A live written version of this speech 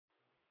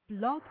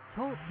Blog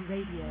Talk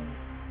Radio.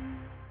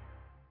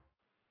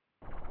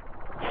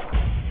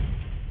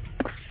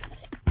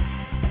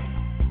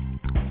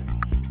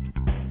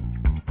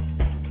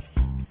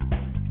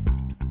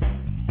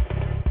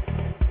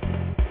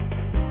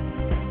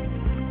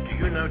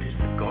 Notice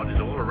that God is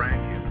all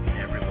around you, in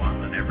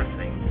everyone and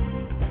everything.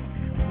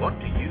 What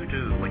do you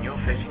do when you're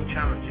facing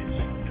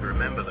challenges to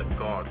remember that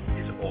God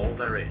is all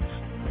there is?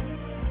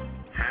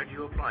 How do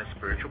you apply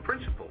spiritual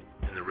principle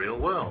in the real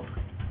world?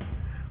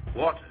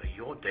 What are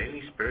your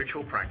daily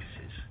spiritual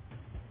practices?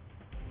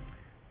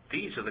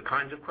 These are the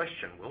kinds of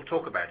questions we'll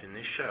talk about in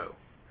this show.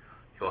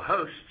 Your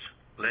hosts,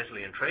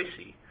 Lesley and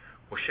Tracy,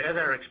 will share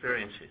their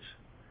experiences,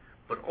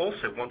 but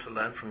also want to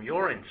learn from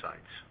your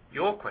insights,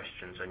 your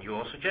questions, and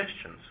your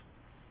suggestions.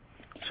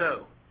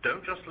 So,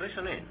 don't just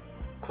listen in.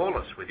 Call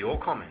us with your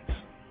comments.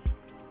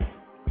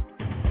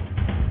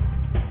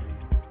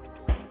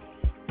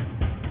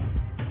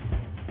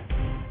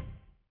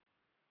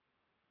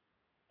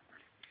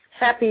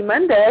 Happy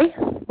Monday.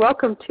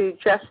 Welcome to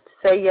Just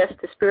Say Yes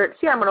to Spirit.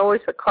 See, I'm going to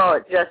always call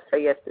it Just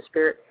Say Yes to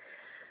Spirit,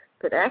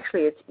 but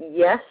actually it's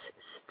Yes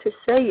to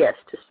Say Yes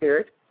to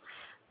Spirit.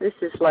 This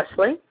is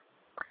Lesley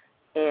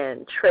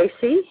and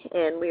Tracy,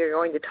 and we are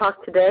going to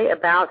talk today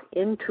about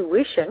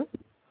intuition.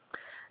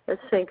 I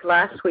think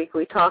last week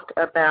we talked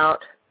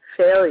about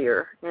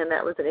failure, and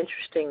that was an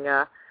interesting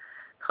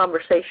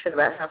conversation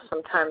about how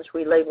sometimes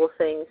we label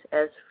things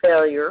as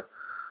failure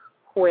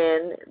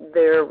when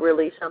they're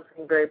really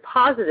something very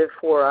positive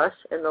for us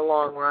in the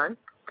long run.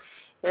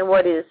 And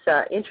what is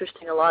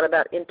interesting a lot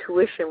about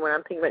intuition, when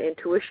I'm thinking about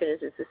intuition, is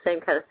it's the same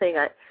kind of thing.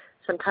 I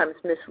sometimes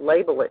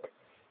mislabel it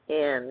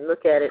and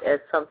look at it as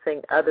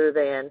something other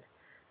than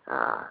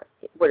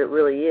what it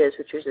really is,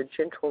 which is a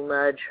gentle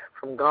nudge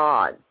from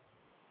God.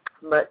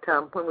 But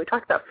when we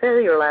talked about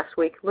failure last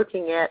week,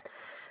 looking at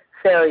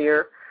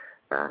failure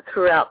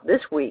throughout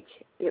this week,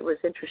 it was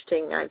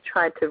interesting. I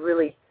tried to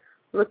really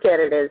look at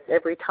it as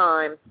every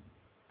time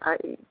I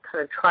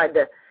kind of tried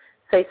to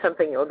say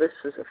something, oh, this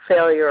is a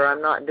failure, or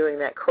I'm not doing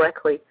that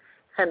correctly,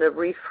 kind of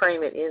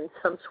reframe it in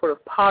some sort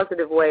of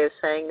positive way of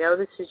saying, no,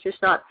 this is just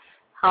not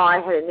how I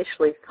had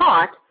initially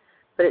thought,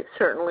 but it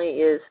certainly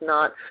is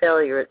not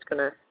failure. It's going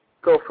to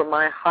go for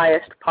my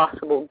highest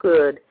possible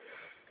good.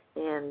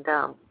 And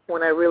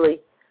when I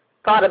really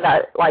thought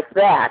about it like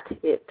that,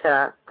 it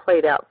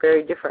played out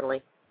very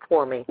differently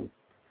for me.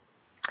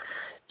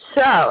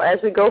 So as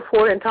we go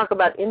forward and talk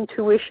about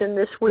intuition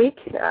this week,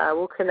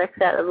 we'll connect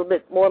that a little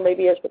bit more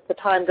maybe as the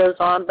time goes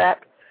on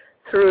back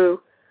through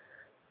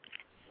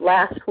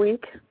last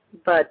week.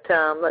 But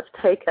let's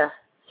take a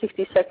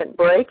 60-second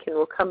break, and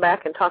we'll come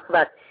back and talk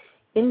about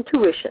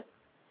intuition.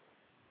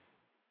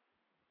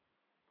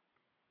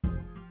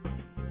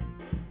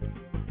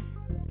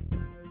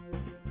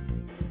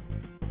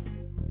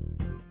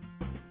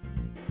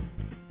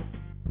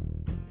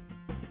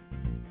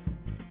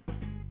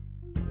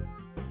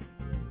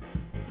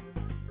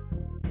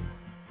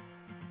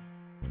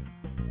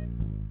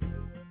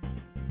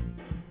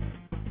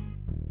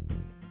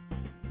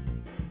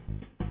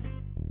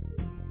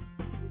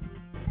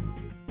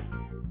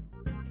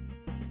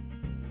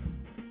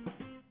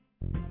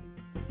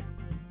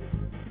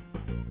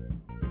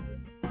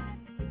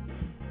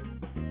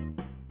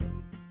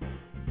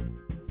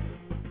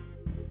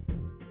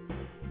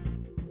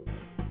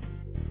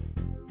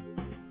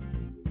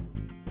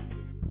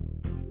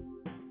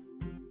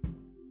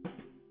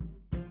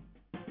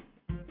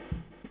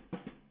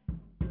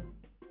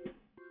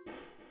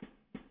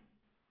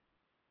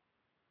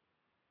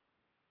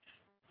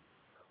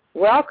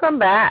 Welcome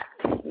back.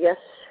 Yes,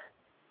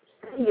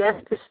 yes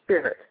to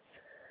Spirit.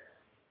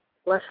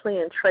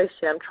 Lesley and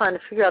Tracy, I'm trying to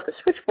figure out the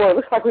switchboard. It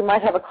looks like we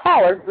might have a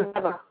caller. Do we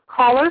have a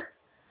caller?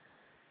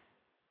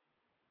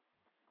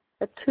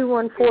 A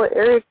 214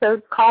 area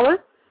code caller?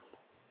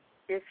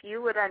 If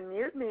you would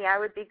unmute me, I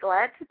would be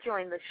glad to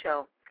join the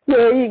show.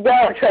 There you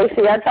go,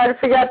 Tracy. I'm trying to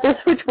figure out this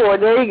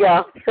switchboard. There you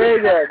go. Very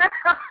good.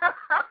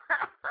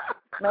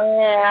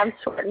 Man, I'm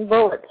sweating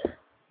bullets.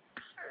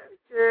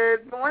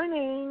 Good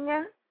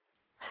morning.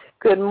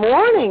 Good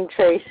morning,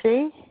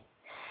 Tracy.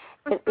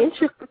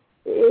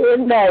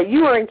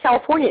 You are in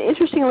California.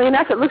 Interestingly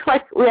enough, it looks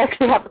like we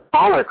actually have a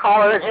caller,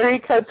 an area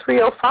code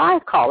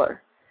 305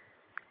 caller.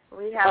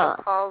 We have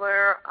a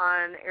caller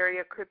on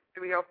area code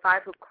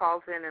 305 who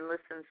calls in and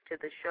listens to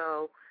the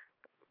show,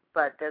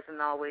 but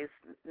doesn't always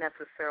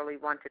necessarily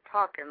want to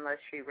talk unless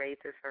she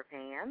raises her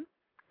hand.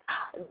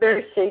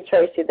 There, see,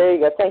 Tracy. There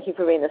you go. Thank you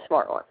for being the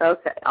smart one.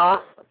 Okay,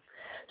 awesome.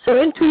 So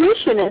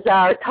intuition is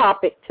our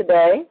topic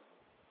today.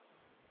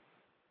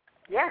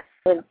 Yes.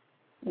 And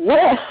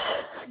yes.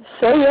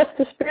 Say yes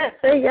to Spirit.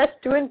 Say yes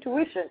to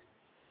intuition.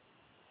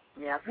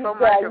 Yeah, so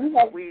much of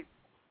what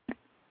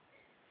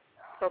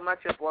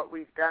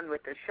we've done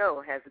with the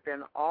show has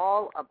been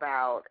all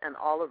about and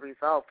all a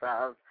result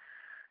of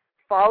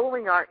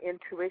following our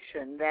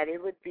intuition, that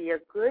it would be a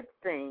good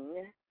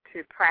thing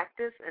to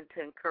practice and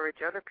to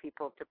encourage other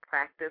people to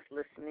practice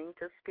listening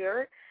to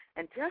Spirit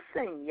and just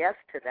saying yes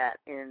to that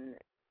in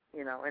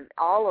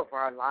all of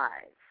our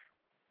lives.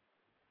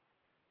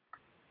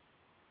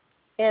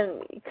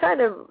 And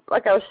kind of,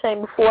 like I was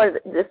saying before,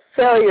 the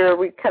failure,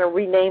 we kind of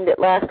renamed it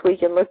last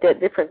week and looked at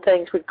different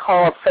things we'd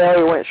call a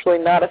failure when it's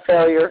really not a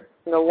failure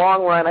in the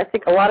long run. I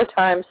think a lot of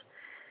times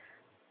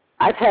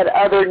I've had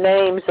other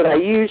names that I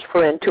use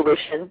for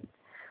intuition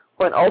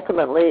when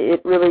ultimately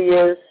it really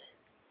is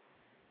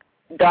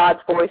God's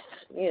voice,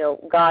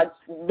 God's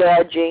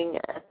nudging.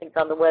 I think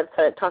on the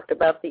website it talked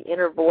about the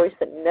inner voice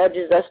that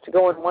nudges us to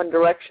go in one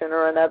direction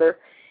or another.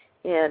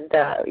 And,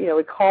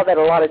 we call that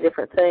a lot of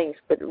different things,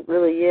 but it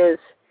really is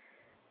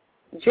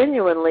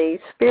genuinely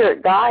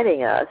Spirit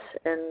guiding us.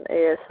 And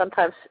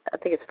sometimes I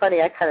think it's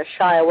funny, I kind of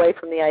shy away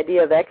from the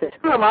idea of that because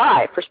who am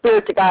I for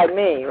Spirit to guide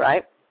me,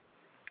 right?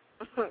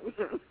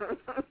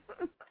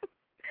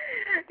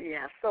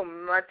 Yeah, so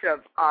much of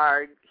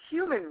our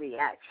human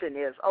reaction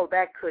is, oh,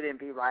 that couldn't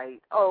be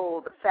right.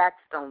 Oh, the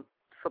facts don't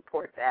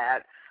support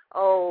that.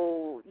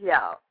 Oh,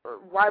 yeah,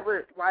 why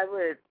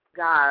would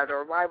God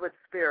or why would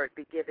Spirit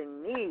be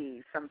giving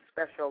me some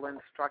special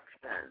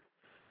instruction?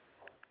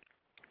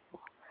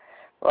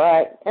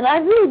 Right. And I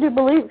really do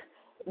believe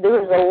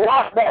there is a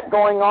lot of that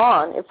going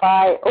on if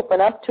I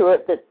open up to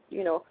it, that,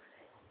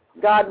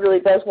 God really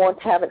does want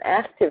to have an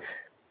active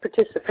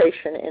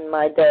participation in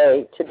my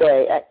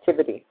day-to-day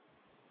activity.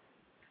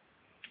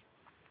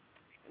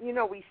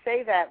 We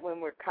say that when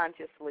we're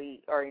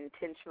consciously or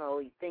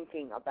intentionally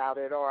thinking about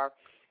it, or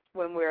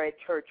when we're at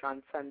church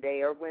on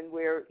Sunday, or when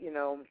we're,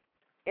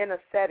 in a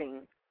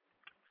setting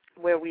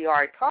where we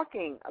are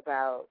talking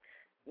about,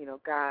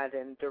 God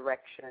and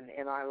direction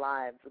in our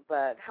lives.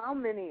 But how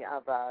many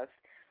of us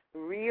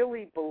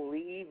really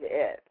believe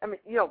it? I mean,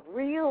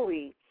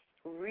 really,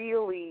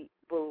 really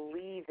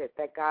believe it,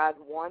 that God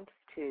wants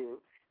to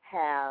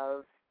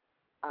have,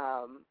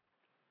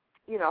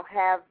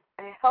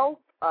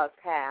 help us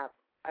have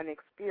an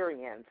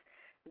experience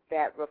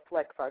that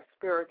reflects our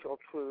spiritual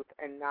truth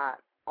and not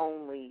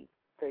only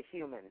the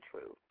human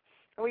truth.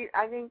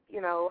 I think,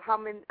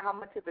 how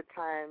much of the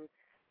time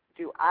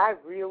do I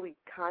really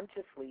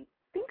consciously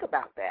think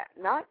about that?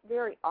 Not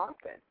very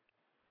often.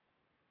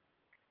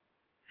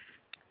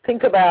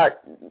 Think about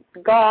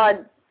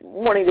God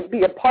wanting to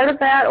be a part of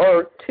that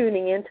or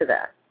tuning into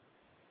that?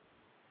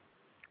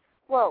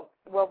 Well,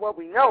 what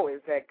we know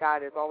is that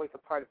God is always a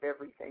part of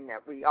everything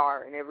that we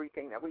are and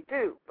everything that we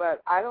do.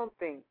 But I don't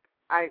think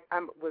I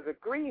was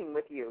agreeing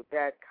with you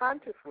that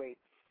consciously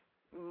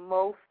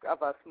most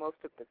of us, most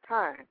of the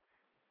time,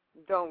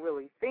 don't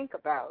really think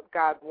about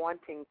God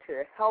wanting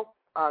to help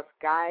us,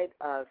 guide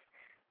us,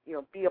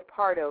 be a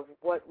part of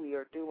what we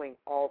are doing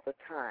all the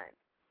time.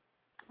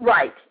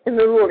 Right. In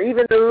the rule,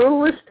 even the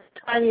littlest,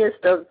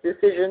 tiniest of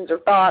decisions or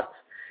thoughts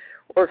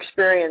or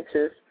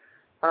experiences,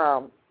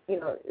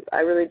 I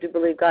really do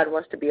believe God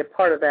wants to be a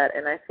part of that.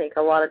 And I think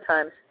a lot of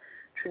times,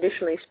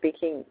 traditionally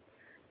speaking,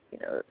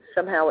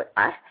 somehow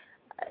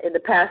in the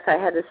past I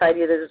had this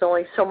idea that there's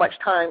only so much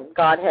time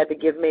God had to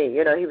give me.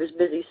 He was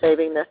busy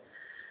saving the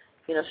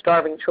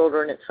starving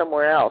children at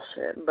somewhere else.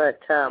 But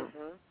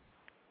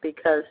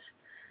because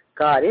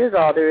God is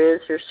all there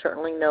is, there's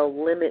certainly no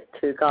limit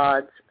to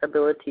God's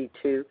ability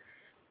to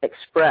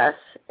express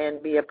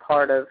and be a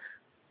part of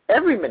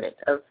every minute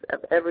of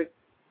every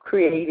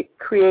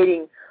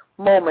creating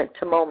moment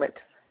to moment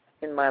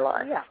in my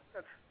life. Yeah,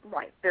 that's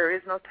right. There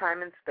is no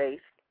time and space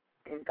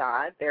in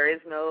God. There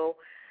is no,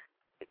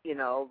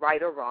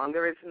 right or wrong.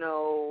 There is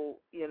no,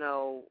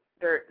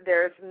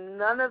 there's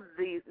none of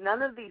these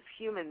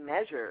human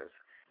measures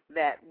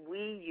that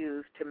we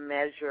use to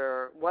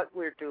measure what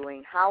we're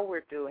doing, how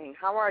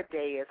our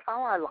day is,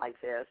 how our life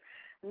is.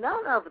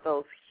 None of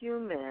those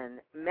human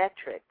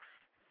metrics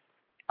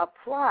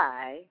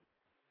apply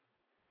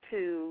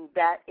to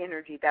that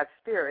energy, that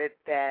spirit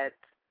that,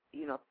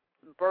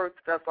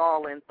 birthed us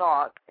all in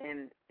thought.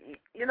 And,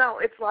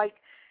 it's like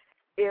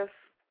if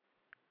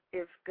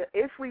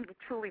we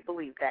truly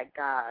believe that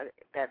God,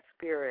 that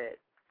spirit,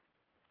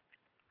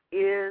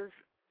 is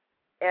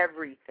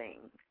everything,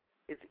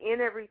 is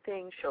in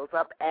everything, shows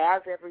up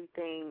as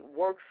everything,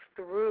 works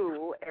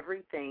through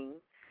everything,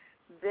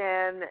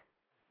 then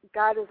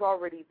God is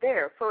already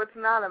there. So it's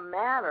not a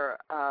matter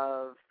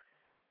of,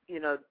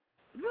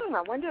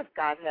 I wonder if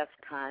God has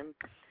time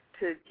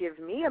to give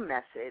me a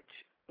message.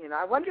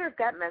 I wonder if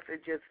that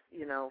message is,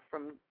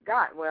 from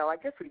God. Well, I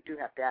guess we do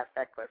have to ask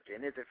that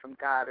question. Is it from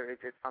God or is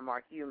it from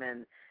our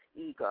human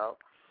ego?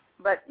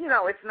 But,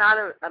 it's not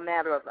a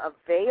matter of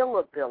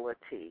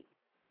availability.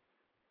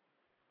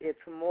 It's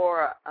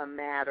more a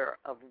matter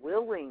of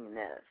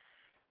willingness,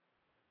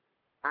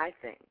 I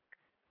think.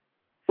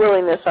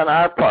 Willingness on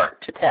our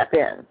part to tap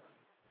in.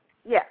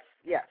 Yes.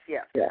 Yeah,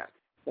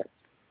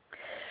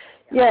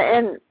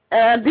 and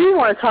I do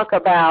want to talk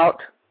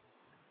about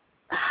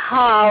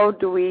how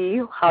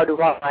do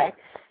I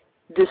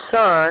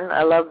discern,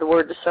 I love the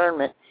word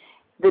discernment,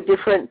 the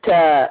different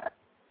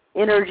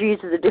energies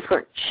of the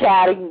different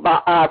chatting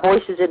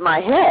voices in my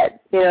head,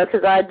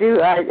 because I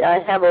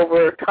have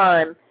over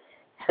time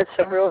had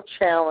some real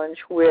challenge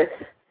with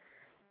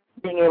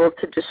being able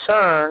to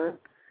discern,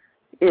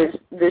 is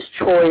this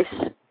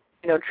choice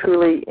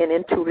truly an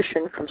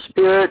intuition from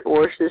Spirit,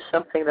 or is this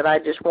something that I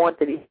just want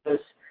that he was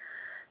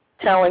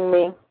telling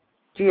me?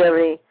 Do you have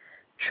any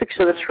tricks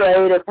of the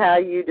trade of how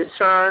you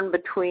discern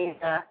between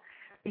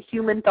the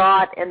human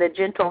thought and the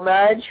gentle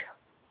nudge?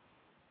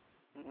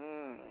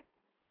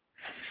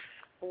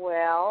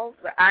 Well,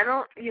 I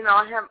don't,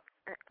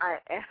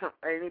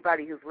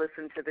 anybody who's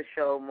listened to the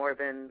show more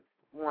than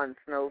once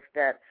knows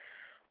that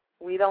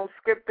we don't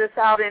script this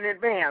out in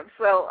advance,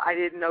 so I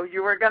didn't know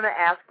you were going to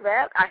ask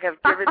that. I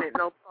have given it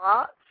no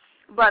thought.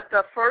 But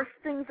the first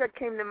things that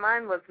came to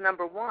mind was,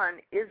 number one,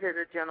 is it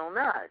a gentle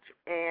nudge?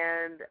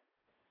 And,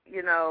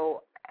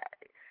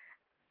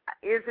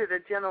 is it a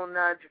gentle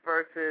nudge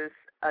versus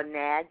a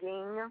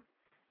nagging?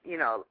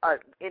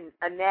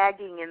 A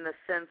nagging in the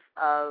sense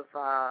of,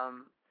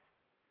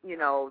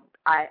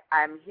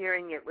 I'm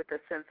hearing it with a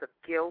sense of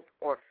guilt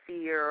or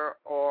fear,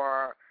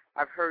 or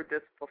I've heard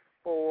this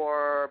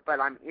before, but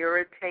I'm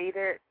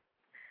irritated.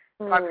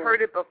 So I've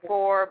heard it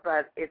before,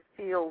 but it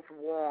feels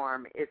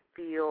warm. It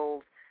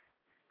feels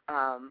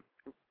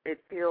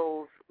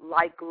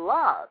like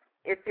love.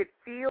 If it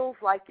feels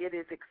like it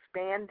is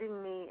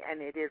expanding me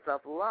and it is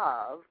of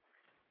love,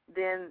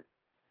 then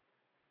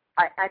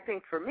I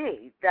think for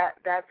me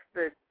that's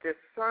the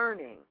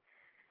discerning.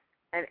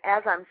 And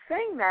as I'm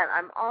saying that,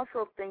 I'm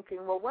also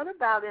thinking, well, what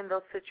about in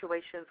those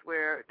situations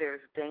where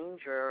there's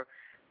danger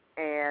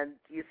and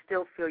you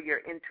still feel your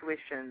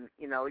intuition,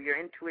 your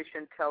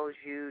intuition tells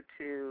you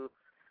to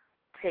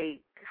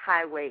take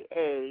Highway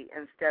A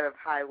instead of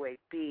Highway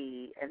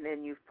B, and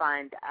then you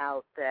find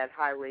out that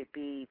Highway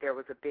B, there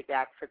was a big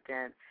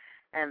accident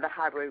and the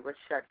highway was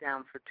shut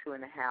down for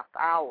 2.5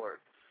 hours.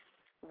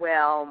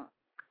 Well,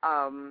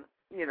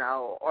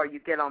 or you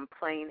get on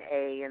plane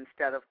A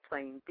instead of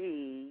plane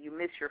B, you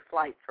miss your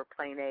flight for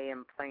plane A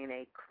and plane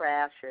A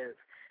crashes.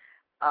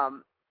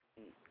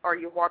 Or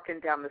you're walking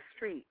down the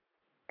street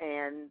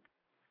and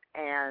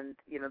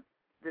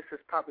this is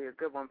probably a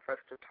good one for us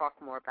to talk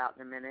more about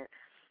in a minute.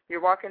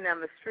 You're walking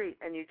down the street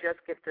and you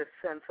just get this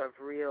sense of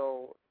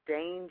real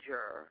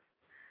danger.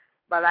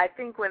 But I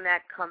think when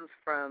that comes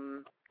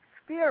from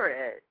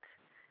Spirit,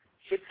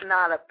 it's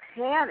not a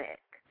panic.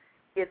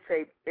 It's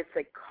a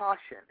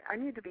caution. I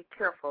need to be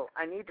careful.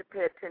 I need to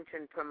pay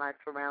attention to my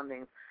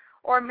surroundings.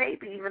 Or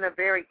maybe even a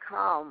very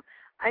calm,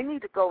 I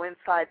need to go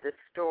inside the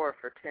store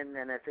for 10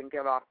 minutes and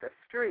get off the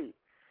street.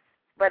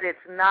 But it's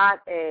not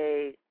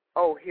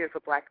here's a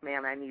black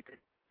man, I need to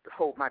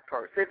hold my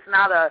purse. It's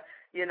not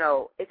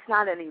it's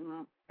not a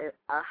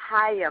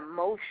high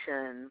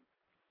emotion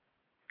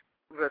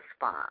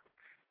response.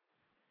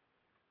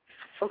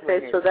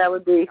 Okay, so that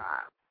would be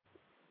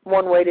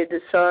one way to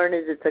discern,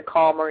 is it's a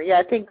calmer. Yeah,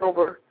 I think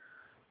over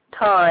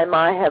time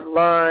I have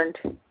learned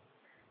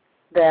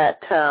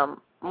that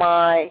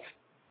my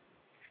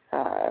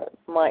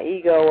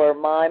ego or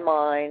my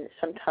mind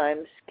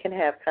sometimes can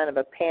have kind of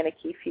a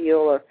panicky feel,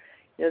 or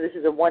this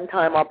is a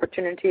one-time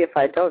opportunity. If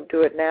I don't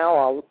do it now,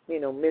 I'll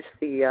miss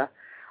the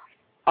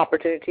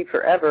opportunity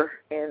forever.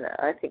 And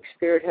I think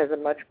Spirit has a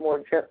much more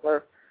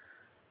gentler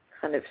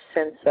kind of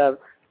sense of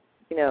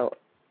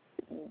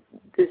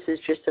this is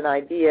just an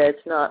idea.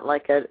 It's not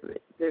like that's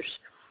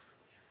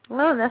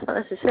not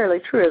necessarily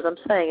true, as I'm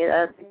saying.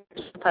 I think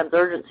there's sometimes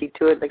urgency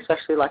to it,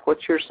 especially like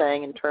what you're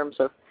saying in terms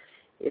of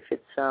if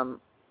it's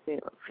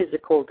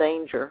physical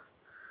danger.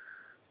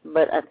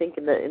 But I think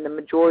in the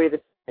majority of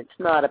it, it's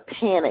not a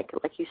panic,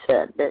 like you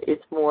said. That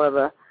it's more of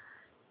a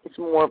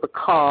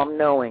calm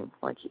knowing.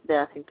 I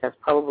think that's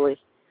probably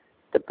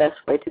the best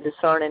way to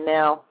discern. And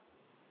now,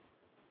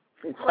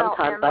 And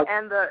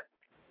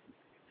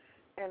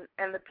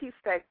the piece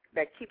that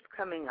keeps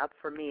coming up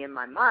for me in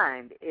my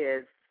mind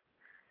is,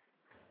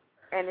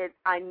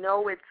 I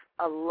know it's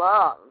a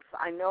love.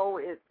 I know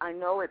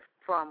it's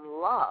from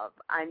love.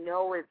 I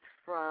know it's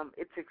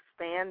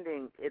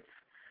expanding. It's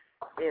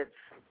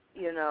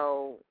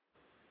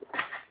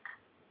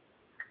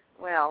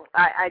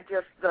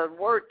the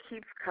word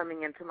keeps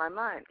coming into my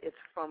mind. It's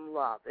from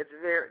love. This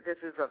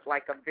is a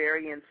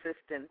very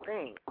insistent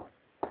thing.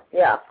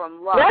 Yeah.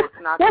 From love.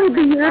 It's not from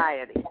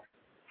anxiety.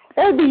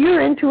 That would be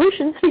your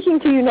intuition speaking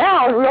to you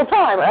now in real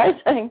time, right?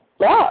 Saying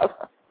love.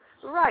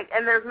 Right,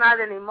 and there's not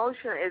an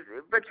emotion,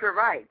 but you're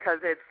right, because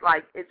it's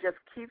like it just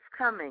keeps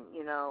coming.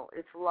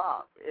 It's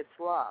love, it's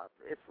love,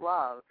 it's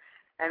love.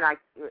 And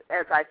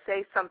as I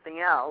say something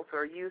else,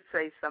 or you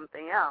say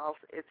something else,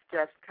 it's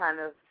just kind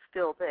of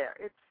still there.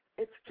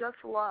 It's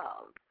just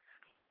love.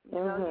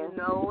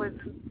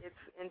 It's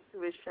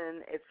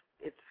intuition.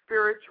 It's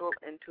spiritual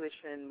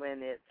intuition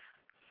when it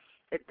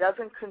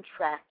doesn't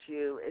contract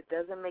you. It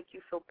doesn't make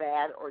you feel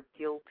bad or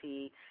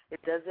guilty.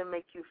 It doesn't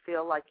make you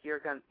feel like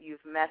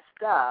you've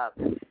messed up.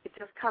 It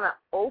just kind of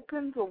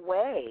opens a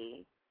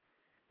way.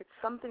 It's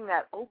something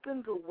that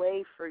opens a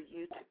way for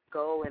you to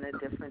go in a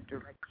different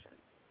direction.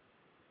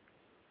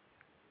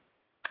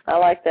 I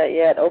like that.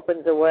 Yeah, it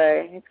opens a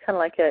way. It's kind of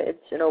like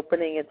it's an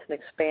opening. It's an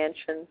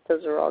expansion.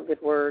 Those are all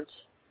good words.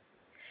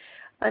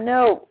 I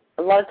know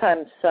a lot of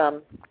times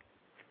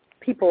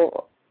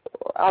people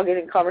I'll get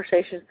in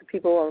conversations with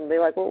people and be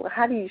like, well,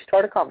 how do you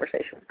start a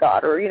conversation with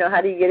God? Or,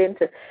 how do you get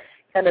into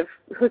kind of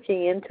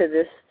hooking into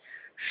this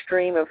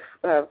stream of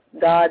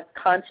God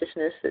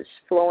consciousness that's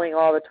flowing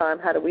all the time?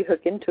 How do we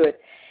hook into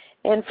it?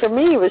 And for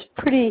me, it was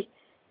pretty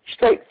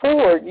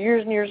straightforward.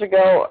 Years and years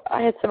ago,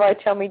 I had somebody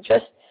tell me,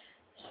 just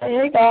say,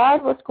 hey,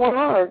 God, what's going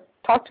on? Or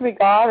talk to me,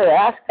 God, or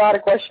ask God a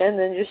question, and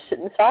then just sit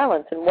in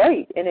silence and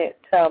wait. And it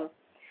that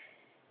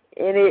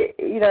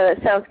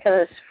sounds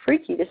kind of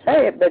freaky to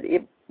say it, but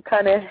it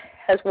kind of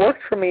has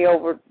worked for me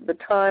over the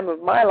time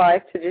of my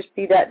life to just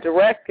be that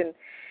direct and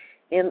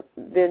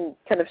then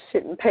kind of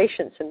sit in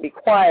patience and be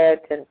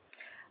quiet. And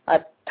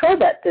I've told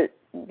that to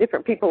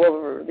different people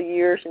over the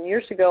years. And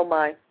years ago,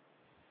 my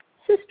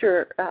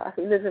sister,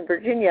 who lives in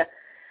Virginia,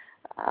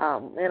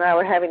 and I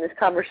were having this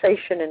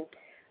conversation, and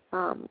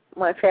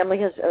my family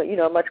has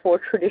a much more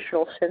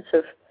traditional sense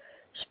of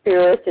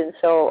spirit, and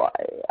so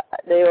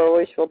they were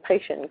always real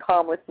patient and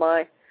calm with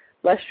my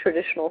less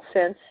traditional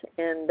sense.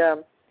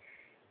 And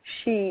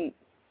she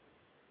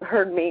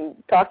heard me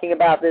talking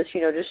about this,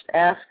 just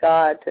ask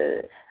God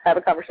to have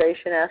a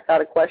conversation, ask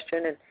God a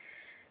question. And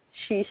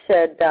she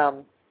said,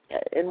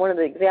 in one of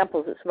the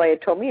examples that somebody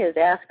had told me, is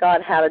ask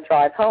God how to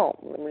drive home.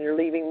 When you're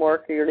leaving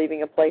work or you're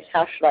leaving a place,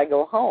 how should I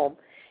go home?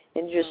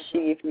 And just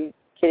see if you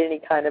get any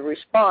kind of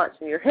response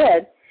in your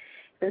head.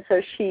 And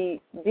so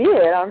she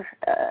did.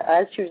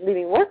 As she was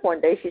leaving work one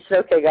day, she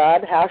said, okay,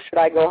 God, how should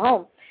I go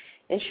home?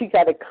 And she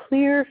got a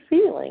clear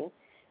feeling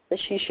that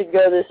she should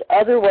go this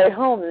other way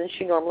home than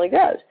she normally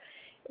goes.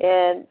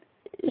 And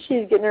she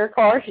was getting in her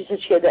car. She said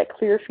she had that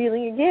clear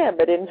feeling again,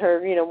 but in her,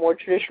 more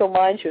traditional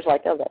mind, she was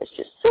like, oh, that's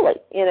just silly,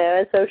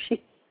 And so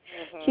she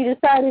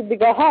decided to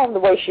go home the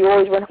way she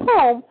always went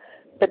home,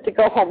 but to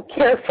go home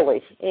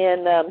carefully.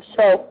 And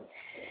so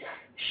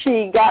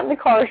she got in the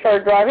car,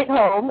 started driving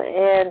home,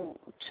 and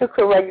took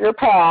her regular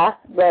path,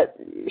 but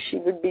she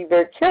would be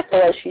very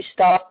careful as she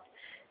stopped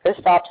at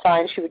a stop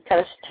sign. She would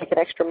kind of take an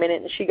extra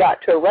minute, and she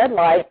got to a red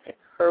light.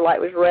 Her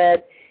light was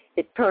red.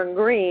 It turned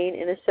green,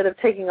 and instead of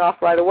taking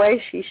off right away,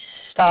 she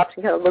stopped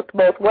and kind of looked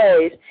both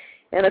ways,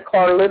 and the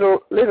car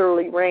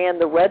literally ran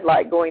the red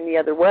light going the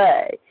other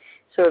way.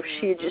 So if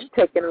she had just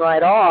taken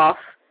right off,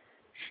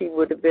 she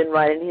would have been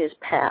right in his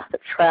path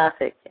of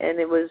traffic. And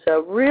it was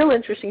a real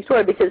interesting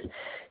story, because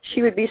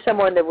she would be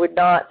someone that would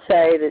not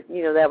say that,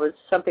 that was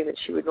something that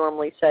she would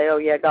normally say, oh,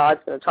 yeah,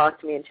 God's going to talk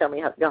to me and tell me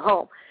how to go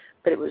home.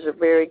 But it was a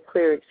very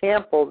clear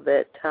example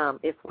that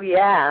if we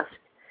ask,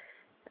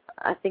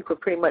 I think we're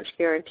pretty much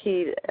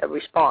guaranteed a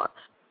response.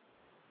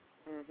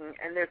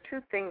 And there are two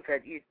things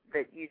that you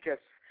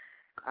just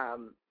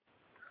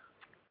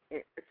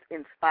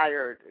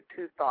inspired,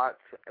 two thoughts,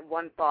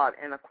 one thought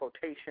and a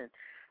quotation.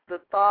 The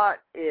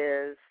thought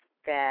is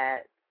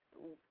that,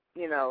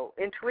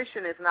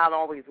 intuition is not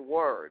always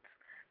words.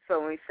 So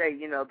when we say,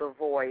 the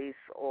voice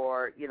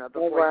or, the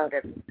voice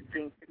that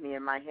sings to me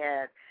in my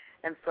head.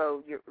 And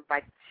so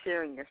by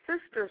sharing your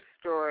sister's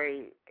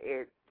story,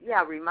 it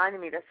reminded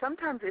me that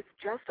sometimes it's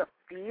just a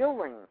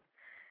feeling.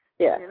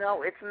 Yeah.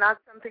 It's not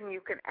something you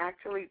can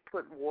actually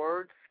put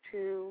words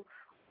to,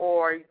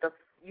 or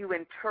you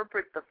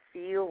interpret the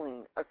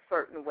feeling a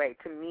certain way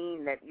to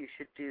mean that you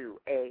should do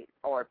A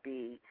or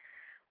B,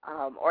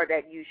 or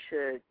that you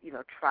should,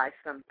 try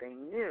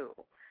something new.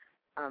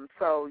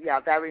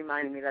 That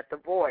reminded me that the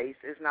voice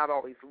is not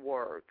always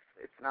words.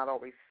 It's not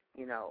always,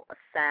 a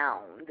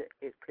sound.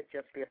 It could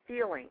just be a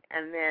feeling.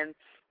 And then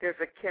there's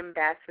a Kim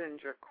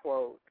Basinger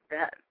quote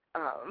that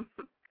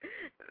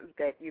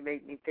that you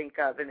made me think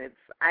of, and it's,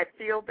 I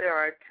feel there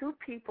are two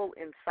people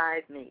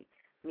inside me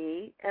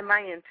and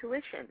my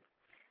intuition.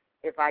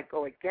 If I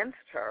go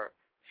against her,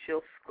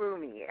 she'll screw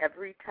me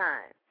every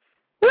time.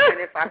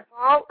 And if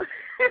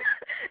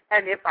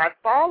I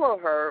follow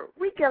her,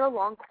 we get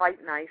along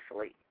quite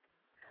nicely.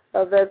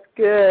 Oh, that's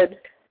good.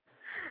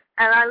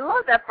 And I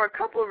love that for a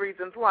couple of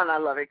reasons. One, I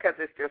love it because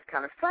it's just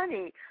kind of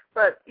funny.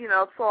 But,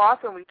 so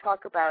often we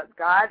talk about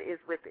God is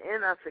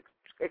within us,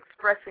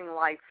 expressing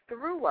life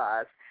through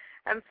us.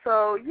 And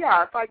so,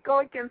 if I go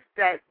against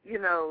that,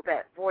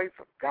 that voice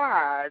of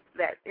God,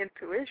 that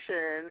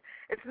intuition,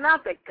 it's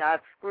not that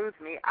God screws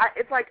me.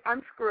 It's like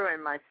I'm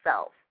screwing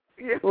myself.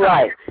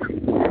 Right.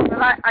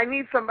 But I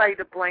need somebody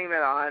to blame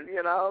it on,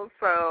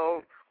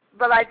 So,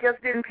 but I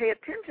just didn't pay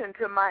attention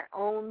to my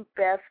own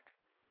best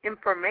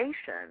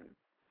information.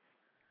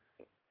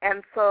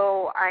 And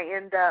so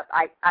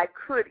I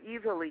could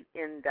easily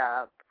end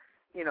up,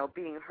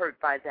 being hurt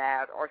by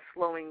that or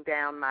slowing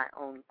down my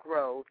own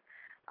growth.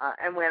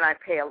 And when I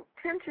pay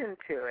attention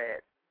to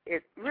it,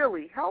 it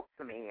really helps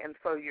me. And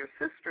so your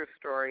sister's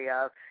story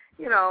of,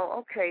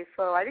 okay,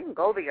 so I didn't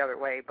go the other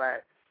way,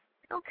 but,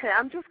 okay,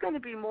 I'm just going to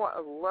be more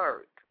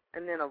alert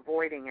and then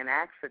avoiding an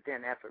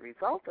accident as a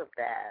result of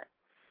that.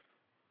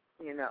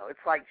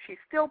 It's like she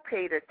still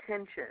paid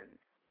attention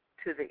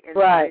to the intuition.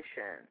 Right.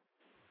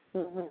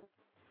 Mm-hmm.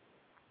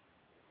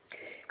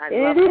 I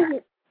love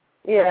that.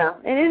 Yeah,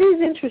 and it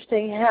is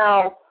interesting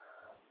how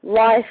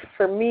life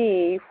for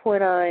me,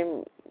 when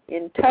I'm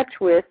in touch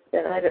with,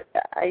 and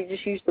I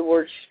just use the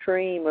word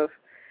stream of,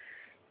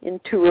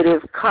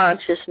 intuitive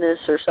consciousness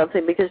or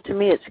something, because to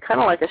me it's kind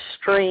of like a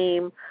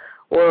stream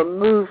or a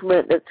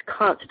movement that's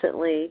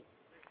constantly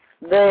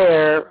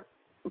there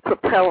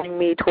propelling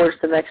me towards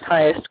the next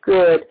highest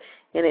good,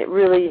 and it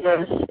really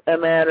is a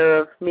matter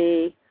of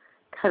me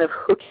kind of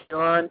hooking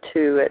on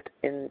to it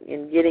and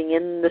getting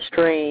in the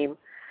stream,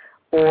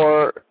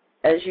 or,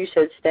 as you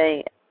said,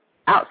 staying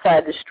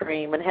outside the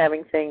stream and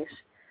having things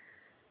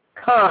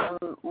come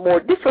more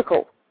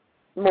difficult.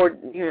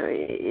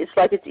 It's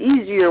like it's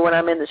easier when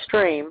I'm in the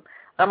stream.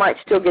 I might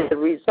still get the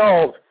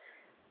result,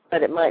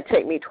 but it might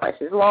take me twice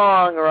as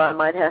long, or I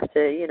might have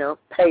to,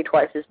 pay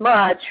twice as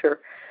much, or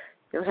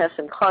have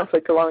some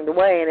conflict along the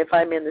way. And if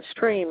I'm in the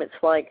stream, it's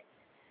like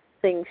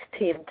things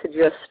tend to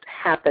just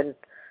happen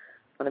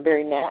in a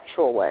very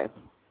natural way.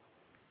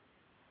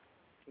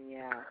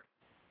 Yeah.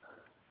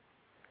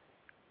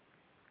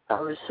 I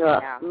was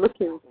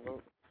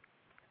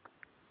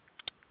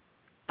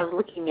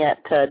looking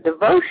at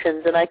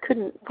devotions, and I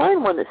couldn't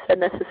find one that said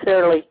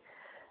necessarily,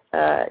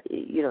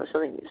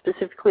 something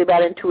specifically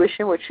about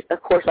intuition, which,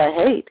 of course, I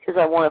hate, because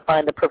I want to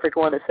find the perfect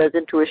one that says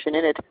intuition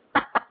in it.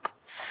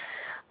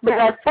 But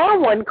I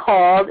found one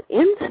called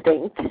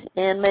Instinct,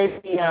 and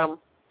maybe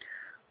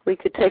we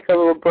could take a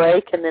little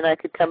break, and then I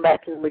could come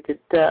back and we could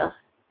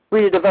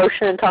read a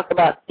devotion and talk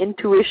about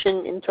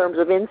intuition in terms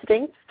of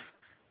instinct.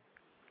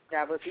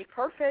 That would be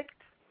perfect.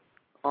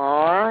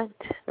 All right.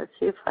 Let's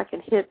see if I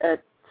can hit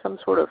some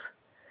sort of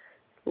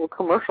little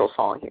commercial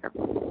song here.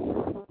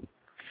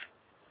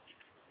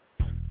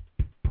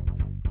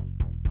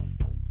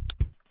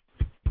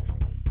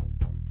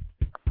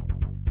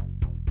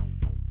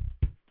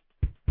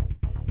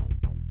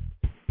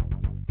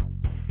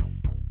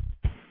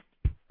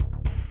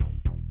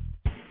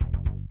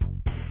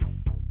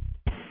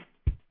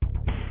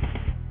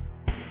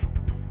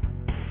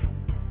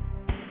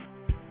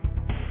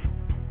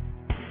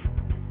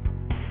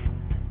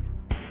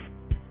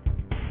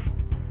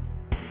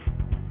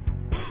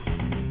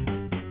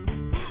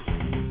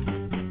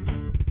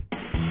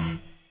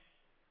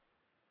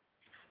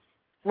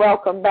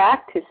 Welcome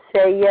back to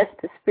Say Yes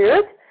to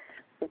Spirit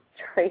with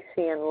Tracy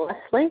and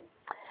Lesley.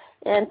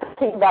 And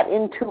talking about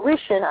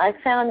intuition, I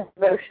found a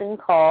devotion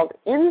called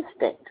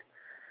Instinct.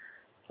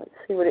 Let's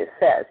see what it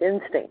says.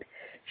 Instinct.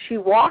 She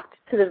walked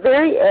to the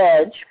very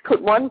edge,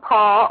 put one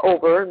paw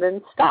over,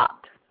 then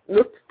stopped,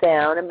 looked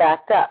down, and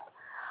backed up.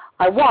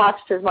 I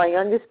watched as my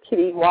youngest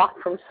kitty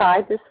walked from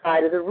side to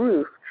side of the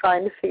roof,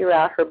 trying to figure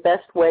out her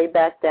best way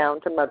back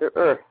down to Mother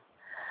Earth.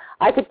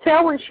 I could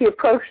tell when she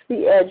approached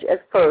the edge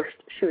at first,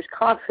 she was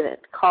confident,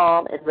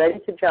 calm, and ready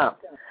to jump.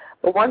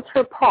 But once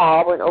her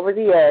paw went over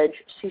the edge,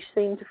 she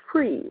seemed to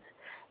freeze.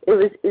 It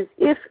was as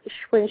if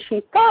when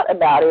she thought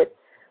about it,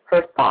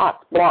 her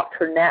thoughts blocked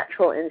her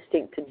natural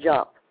instinct to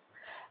jump.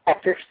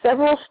 After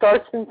several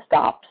starts and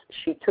stops,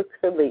 she took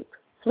the leap,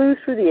 flew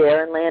through the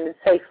air, and landed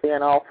safely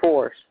on all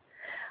fours.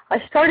 I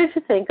started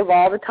to think of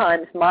all the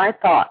times my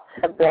thoughts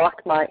have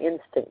blocked my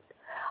instinct.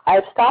 I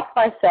have stopped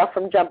myself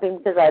from jumping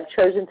because I have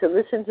chosen to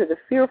listen to the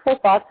fearful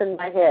thoughts in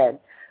my head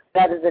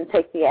rather than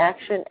take the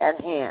action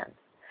at hand.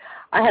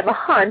 I have a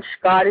hunch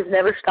God has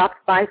never stopped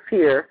by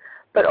fear,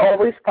 but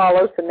always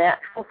follows the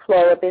natural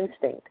flow of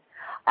instinct.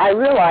 I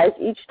realize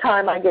each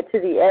time I get to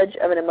the edge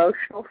of an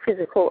emotional,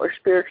 physical, or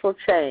spiritual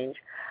change,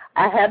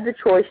 I have the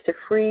choice to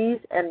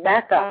freeze and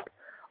back up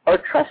or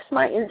trust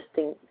my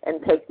instinct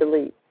and take the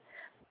leap.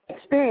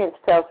 Experience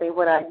tells me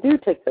when I do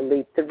take the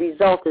leap, the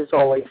result is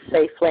always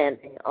safe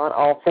landing on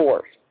all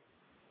fours.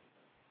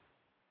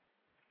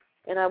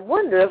 And I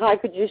wonder if I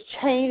could just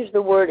change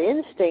the word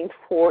instinct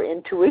for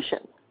intuition.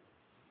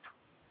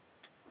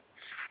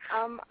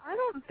 I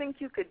don't think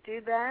you could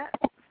do that,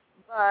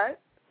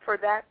 but for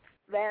that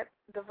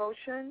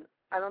devotion,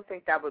 I don't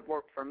think that would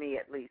work for me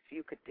at least.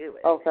 You could do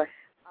it. Okay.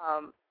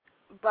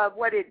 But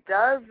what it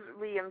does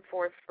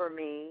reinforce for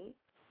me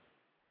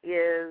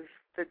is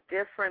the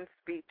difference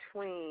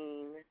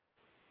between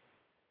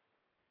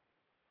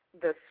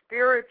the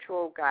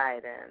spiritual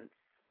guidance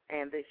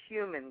and the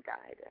human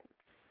guidance.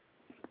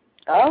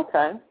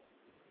 Okay.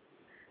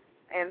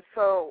 And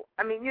so,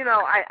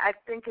 I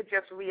think it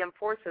just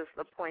reinforces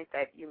the point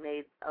that you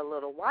made a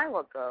little while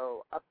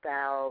ago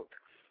about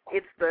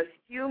it's the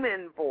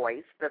human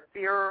voice, the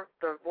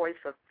voice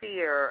of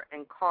fear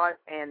and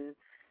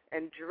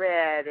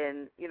dread,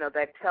 and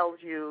that tells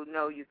you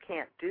no, you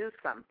can't do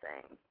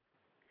something.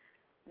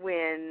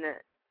 When,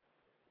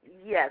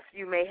 yes,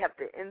 you may have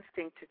the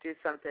instinct to do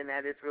something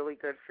that is really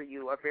good for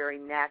you or very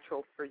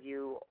natural for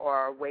you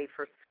or a way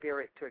for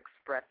spirit to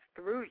express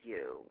through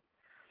you.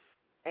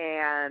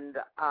 And,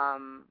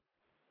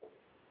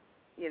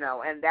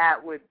 and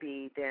that would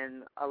be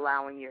then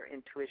allowing your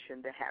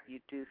intuition to have you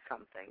do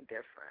something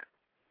different.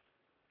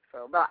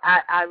 So, but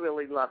I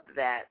really loved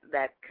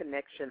that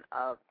connection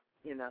of,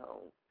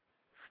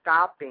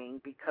 stopping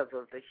because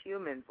of the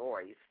human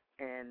voice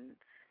and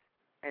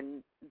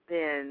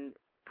then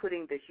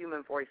putting the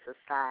human voice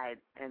aside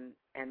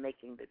and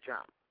making the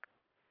jump,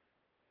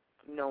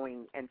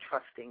 knowing and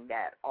trusting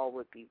that all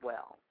would be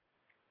well.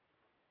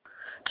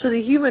 So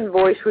the human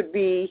voice would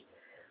be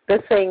the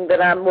thing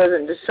that I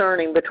wasn't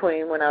discerning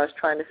between when I was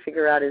trying to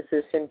figure out, is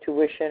this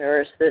intuition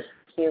or is this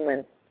human?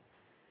 Is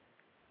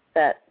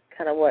that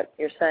kind of what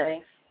you're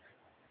saying?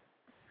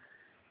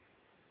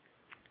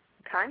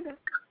 Kind of.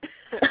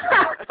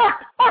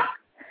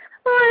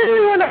 I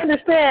didn't want to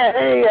understand.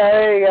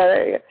 There you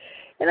go.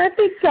 And I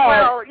think so.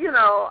 Well,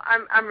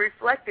 I'm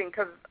reflecting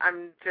because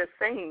I'm just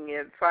saying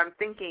it, so I'm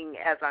thinking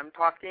as I'm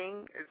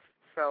talking.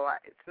 So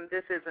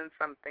this isn't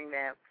something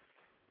that,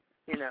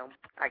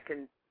 I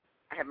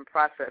haven't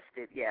processed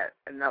it yet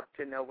enough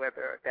to know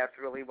whether that's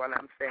really what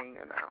I'm saying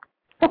or not.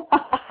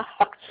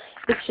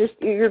 It's just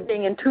you're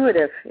being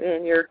intuitive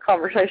in your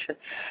conversation.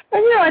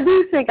 And, I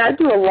do think I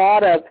do a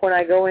lot of, when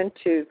I go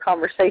into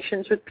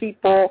conversations with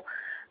people,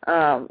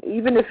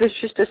 even if it's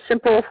just a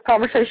simple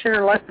conversation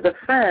or like with a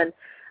friend,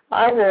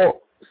 I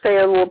will say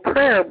a little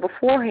prayer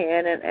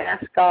beforehand and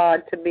ask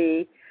God to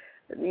be,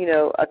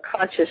 a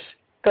conscious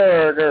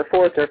third or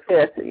fourth or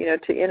fifth,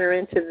 to enter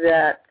into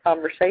that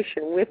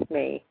conversation with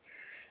me.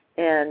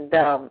 And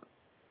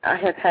I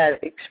have had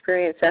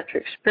experience after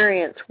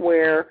experience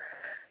where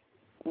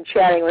I'm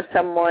chatting with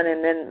someone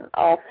and then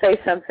I'll say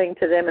something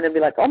to them and they'll be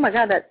like, oh, my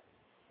God, that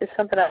is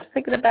something I was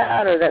thinking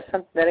about, or that's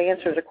something that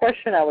answers a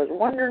question I was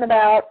wondering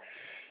about.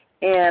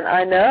 And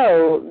I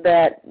know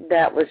that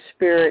that was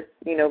Spirit,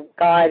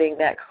 guiding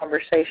that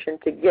conversation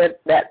to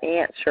get that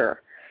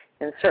answer.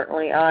 And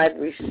certainly I've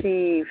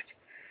received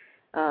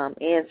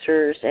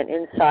answers and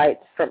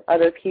insights from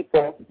other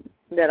people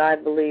that I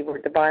believe were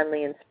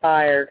divinely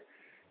inspired.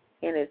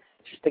 And it's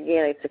just,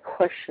 again, it's a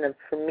question of,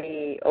 for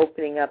me,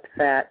 opening up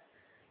that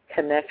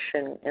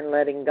connection and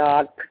letting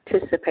God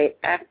participate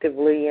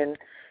actively in,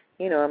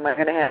 am I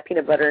going to have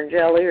peanut butter and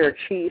jelly or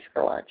cheese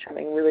for lunch? I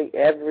mean, really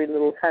every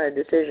little kind of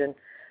decision.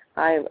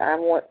 I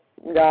want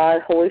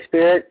God, Holy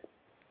Spirit,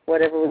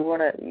 whatever we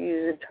want to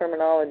use in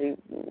terminology,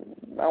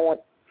 I want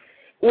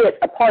it,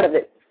 a part of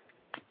it.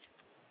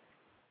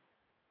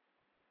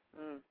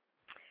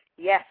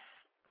 Yes.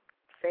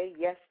 Say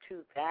yes to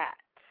that.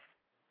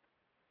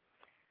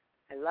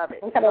 I love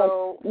it. Okay.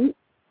 So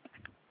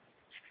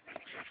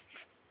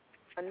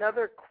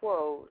another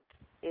quote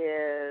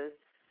is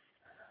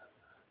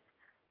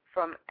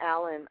from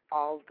Alan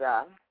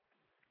Alda,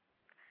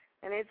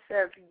 and it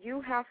says,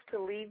 you have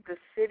to leave the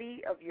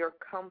city of your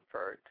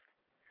comfort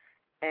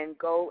and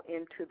go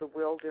into the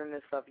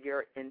wilderness of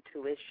your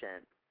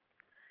intuition.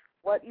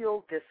 What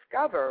you'll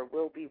discover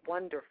will be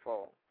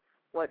wonderful.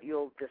 What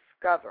you'll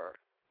discover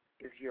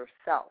is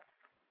yourself.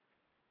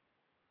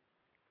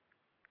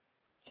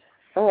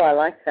 Oh, I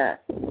like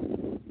that.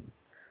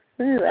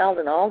 I knew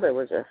Alden Alda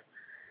was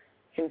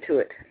into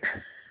it.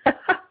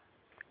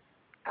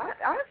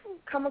 I've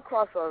come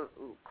across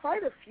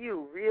quite a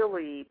few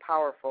really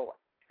powerful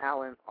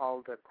Alan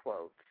Alda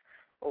quotes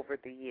over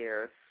the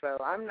years, so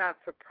I'm not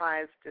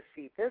surprised to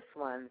see this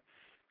one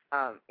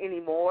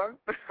anymore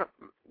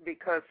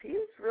because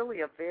he's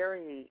really a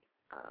very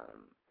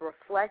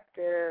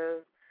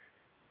reflective,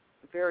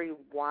 very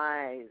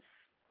wise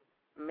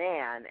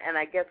man, and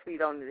I guess we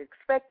don't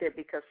expect it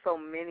because so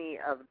many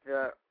of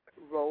the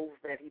roles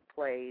that he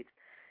played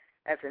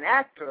as an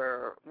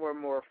actor were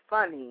more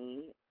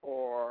funny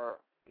or,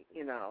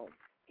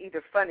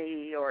 either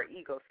funny or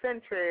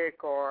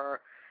egocentric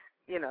or,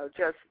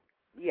 just,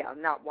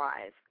 not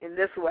wise in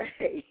this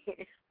way.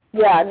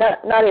 Yeah,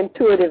 not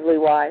intuitively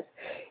wise.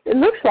 It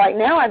looks like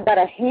now I've got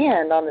a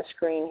hand on the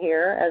screen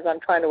here as I'm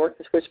trying to work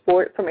the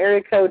switchboard from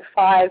area code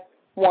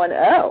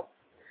 510.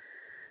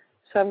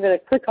 So I'm going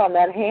to click on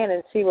that hand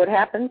and see what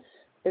happens.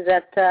 Is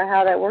that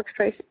how that works,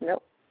 Tracy?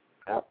 Nope.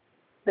 Oh,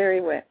 there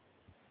he went.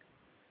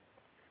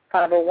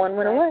 501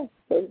 went away.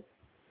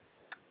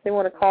 They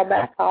want to call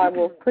back. I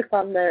will click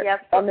on their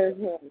on their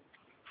hand.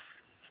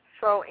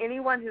 So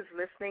anyone who's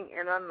listening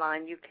in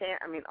online,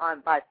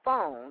 by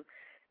phone,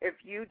 if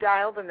you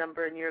dial the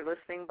number and you're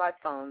listening by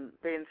phone,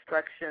 the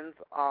instructions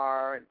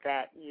are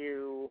that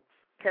you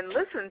can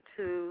listen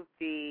to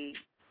the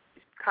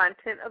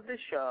content of the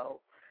show.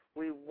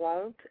 We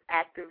won't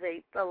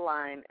activate the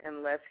line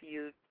unless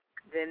you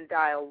then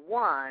dial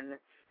 1,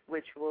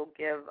 which will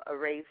give a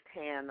raised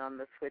hand on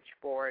the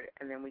switchboard,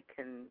 and then we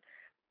can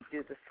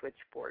do the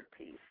switchboard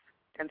piece.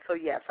 And so,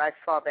 yes, I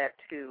saw that,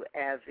 too,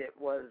 as it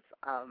was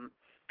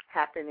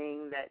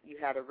happening, that you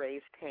had a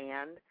raised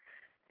hand.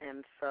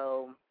 And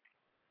so,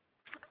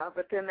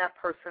 but then that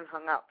person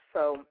hung up.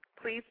 So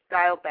please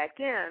dial back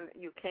in.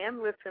 You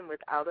can listen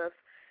without us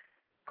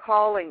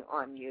calling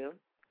on you.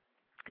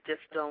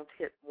 Just don't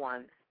hit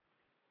 1.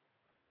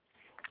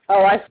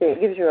 Oh, I see.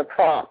 It gives you a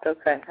prompt.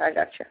 Okay, I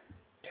got you.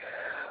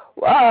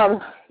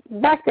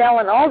 Back to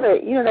Alan Alda,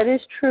 that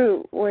is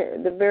true.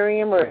 The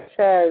very end where it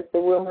says the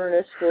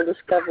wilderness will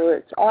discover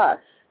it's us.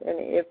 And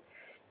if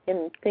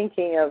in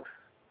thinking of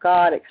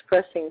God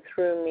expressing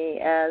through me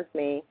as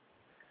me,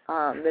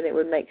 then it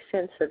would make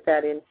sense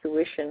that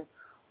intuition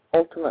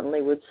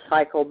ultimately would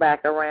cycle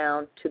back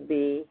around to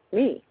be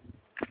me.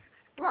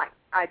 Right.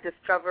 I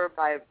discover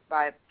by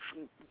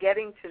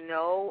getting to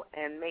know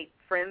and make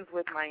friends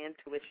with my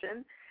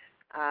intuition,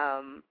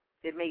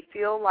 it may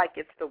feel like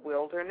it's the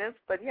wilderness,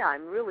 but yeah,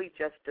 I'm really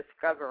just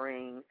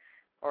discovering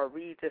or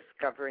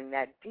rediscovering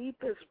that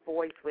deepest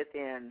voice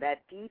within,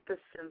 that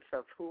deepest sense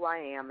of who I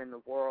am in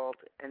the world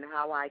and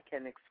how I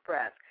can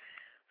express.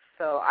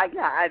 So,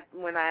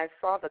 when I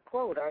saw the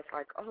quote, I was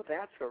like, oh,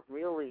 that's a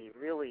really,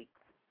 really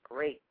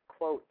great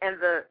quote. And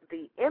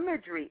the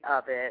imagery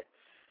of it,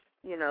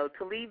 you know,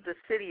 to leave the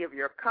city of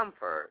your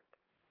comfort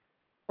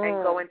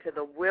and go into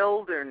the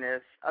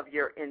wilderness of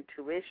your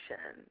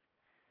intuition,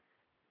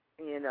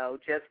 you know,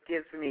 just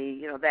gives me,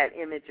 you know, that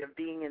image of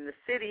being in the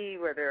city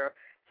where there's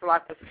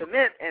lots of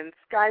cement and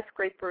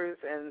skyscrapers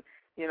and,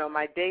 you know,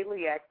 my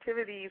daily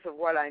activities of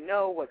what I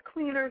know, what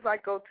cleaners I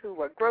go to,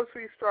 what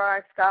grocery store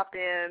I stop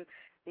in,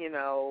 you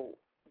know,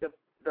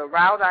 the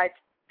route I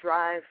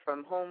drive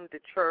from home to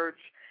church.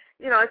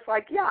 You know, it's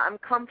like, yeah, I'm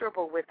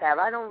comfortable with that.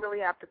 I don't really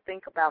have to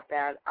think about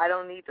that. I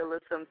don't need to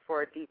listen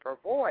for a deeper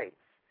voice.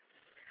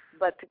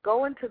 But to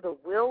go into the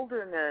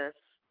wilderness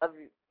of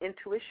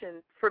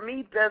intuition, for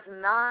me, does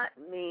not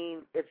mean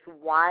it's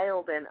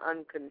wild and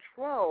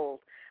uncontrolled,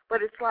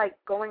 but it's like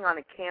going on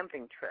a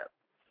camping trip,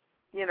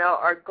 you know,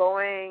 or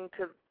going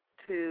to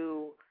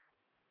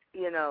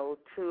you know,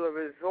 to a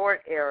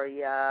resort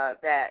area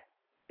that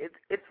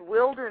it's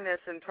wilderness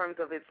in terms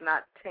of it's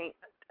not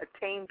a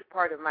tamed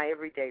part of my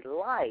everyday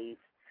life,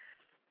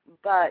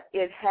 but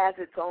it has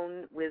its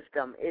own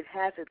wisdom. It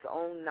has its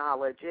own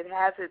knowledge. It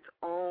has its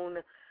own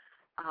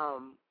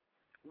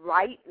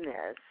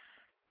rightness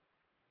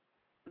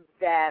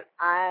that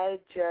I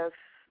just,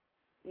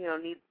 you know,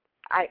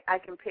 I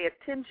can pay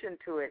attention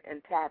to it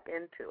and tap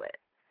into it.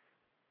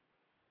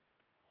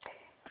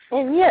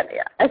 And yet,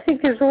 I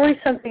think there's always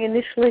something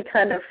initially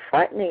kind of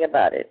frightening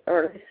about it,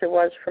 or at least it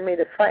was for me,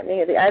 the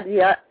frightening of the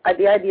idea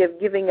of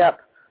giving up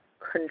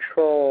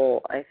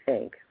control, I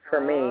think, for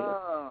me.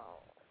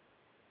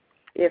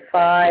 If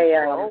I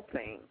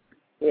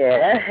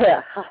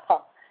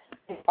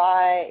if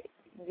I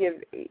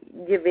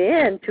give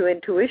in to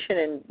intuition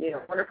and, you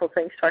know, wonderful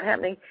things start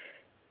happening,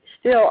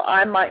 still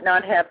I might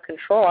not have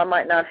control. I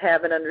might not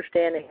have an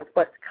understanding of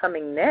what's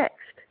coming next.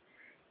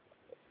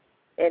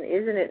 And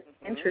isn't it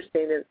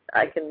interesting that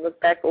I can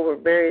look back over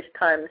various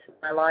times in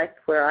my life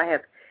where I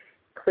have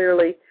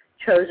clearly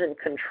chosen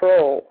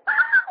control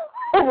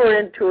over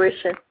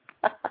intuition?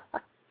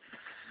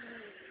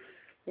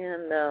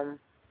 And,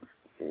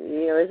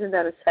 you know, isn't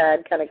that a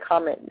sad kind of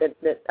comment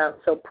that I'm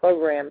so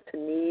programmed to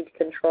need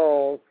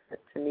control,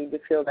 to need to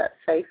feel that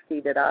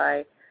safety that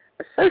I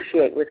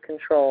associate with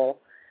control,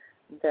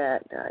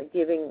 that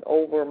giving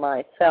over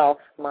myself,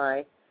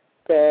 my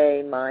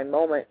day, my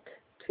moment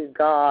to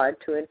God,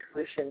 to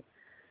intuition,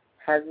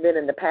 has been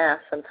in the past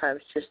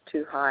sometimes just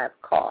too high of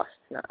cost.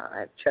 And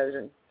I've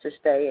chosen to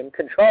stay in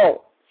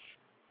control.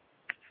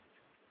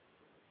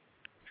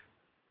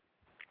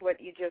 What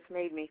you just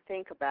made me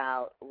think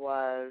about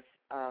was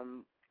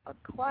a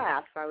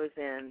class I was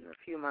in a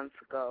few months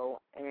ago,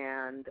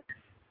 and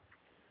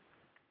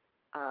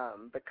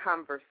the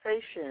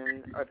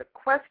conversation or the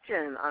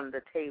question on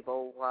the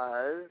table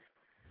was,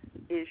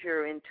 is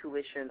your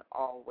intuition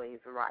always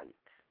right?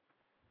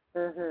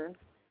 Mm-hmm.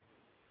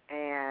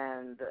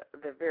 And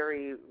the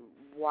very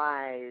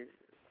wise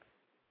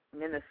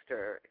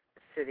minister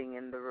sitting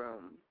in the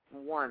room,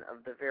 one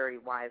of the very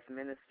wise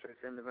ministers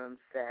in the room,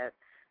 said,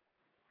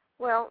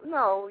 well,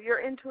 no, your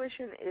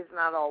intuition is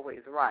not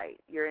always right.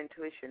 Your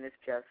intuition is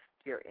just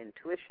your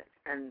intuition.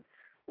 And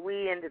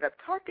we ended up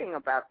talking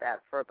about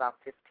that for about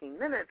 15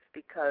 minutes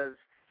because,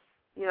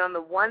 you know, on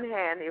the one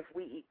hand, if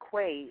we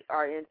equate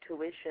our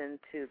intuition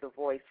to the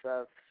voice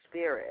of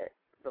Spirit,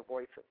 the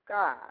voice of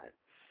God,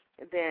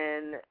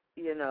 then,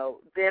 you know,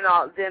 then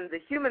the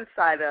human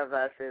side of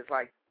us is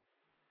like,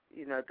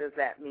 you know, does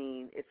that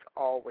mean it's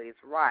always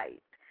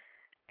right?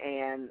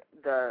 And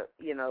the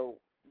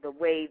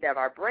way that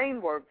our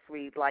brain works,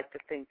 we'd like to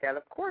think that,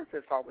 of course,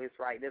 it's always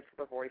right. It's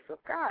the voice of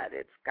God.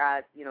 It's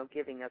God, you know,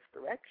 giving us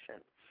direction.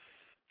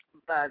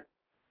 But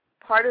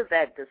part of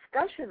that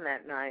discussion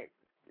that night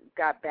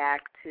got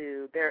back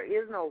to there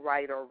is no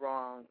right or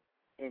wrong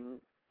in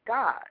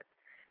God.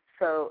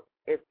 So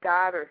if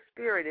God or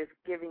Spirit is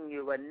giving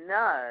you a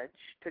nudge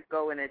to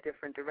go in a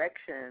different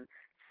direction,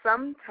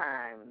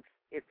 sometimes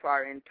it's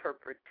our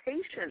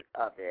interpretation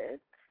of it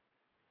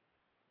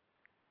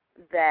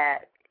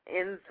that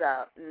ends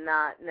up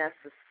not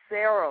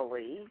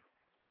necessarily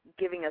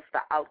giving us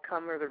the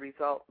outcome or the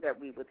result that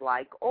we would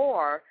like,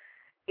 or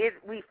if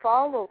we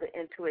follow the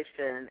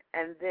intuition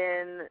and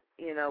then,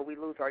 you know, we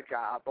lose our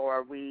job,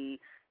 or we,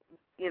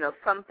 you know,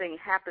 something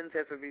happens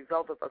as a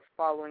result of us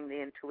following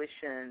the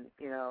intuition.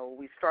 You know,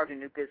 we start a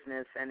new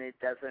business and it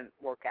doesn't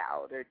work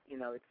out, or, you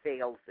know, it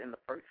fails in the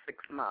first 6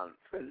 months.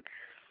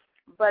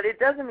 But it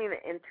doesn't mean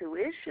the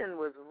intuition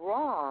was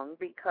wrong,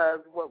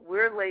 because what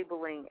we're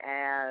labeling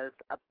as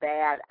a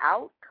bad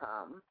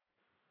outcome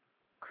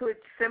could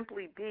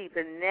simply be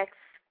the next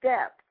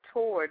step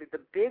toward the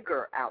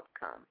bigger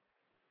outcome.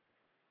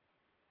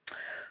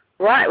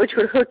 Right, which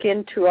would hook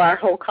into our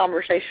whole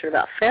conversation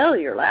about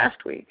failure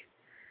last week.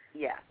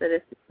 Yeah. That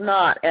it's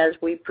not as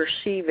we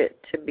perceive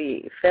it to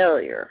be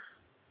failure.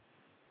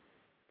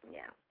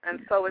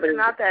 And so it's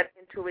not that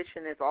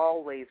intuition is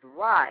always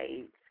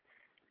right.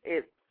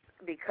 It's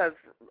because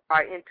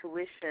our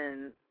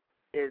intuition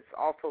is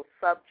also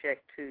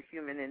subject to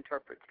human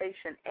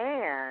interpretation,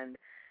 and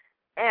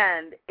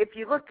if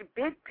you look at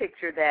big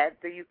picture that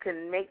you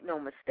can make no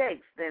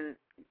mistakes, then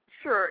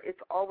sure,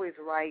 it's always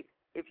right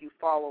if you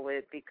follow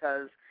it,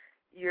 because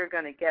you're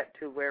going to get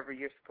to wherever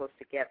you're supposed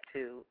to get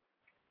to,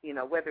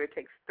 whether it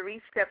takes 3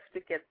 steps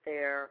to get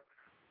there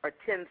or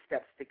 10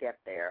 steps to get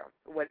there.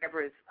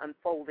 Whatever is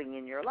unfolding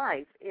in your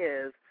life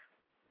is,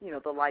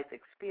 the life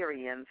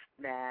experience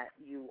that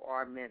you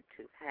are meant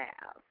to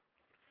have.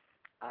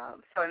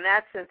 So in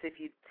that sense, if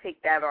you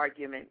take that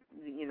argument,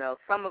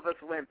 some of us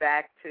went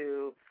back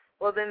to,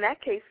 well, then in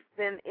that case,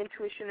 then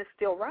intuition is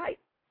still right.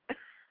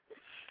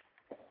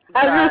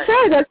 I was going to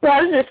say, that's what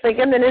I was just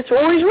thinking, then it's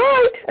always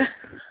right.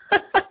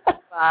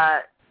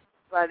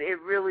 But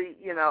it really,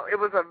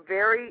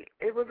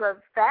 it was a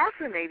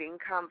fascinating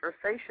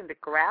conversation to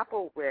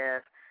grapple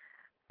with,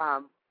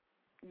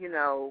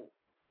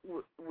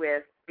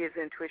 with is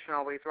intuition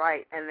always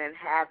right? And then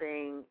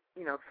having,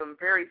 some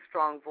very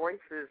strong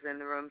voices in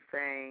the room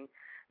saying,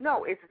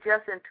 no, it's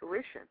just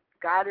intuition.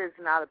 God is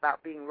not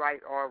about being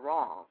right or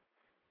wrong.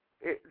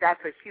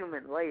 That's a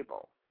human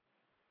label.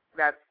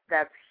 That's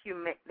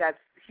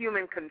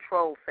human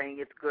control saying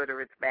it's good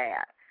or it's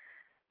bad.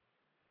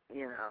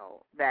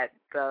 That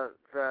the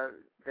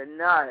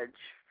nudge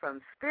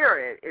from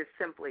spirit is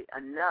simply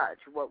a nudge.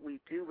 What we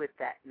do with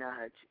that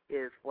nudge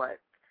is what,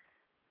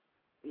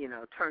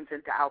 turns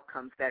into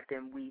outcomes that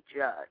then we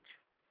judge.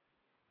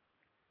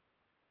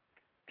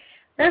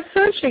 That's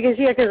so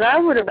interesting, because I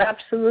would have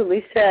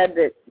absolutely said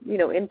that,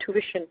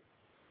 intuition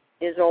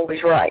is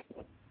always right.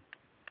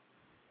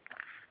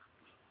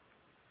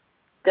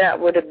 That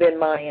would have been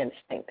my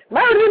instinct.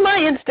 That would have been my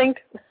instinct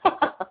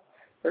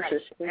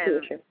versus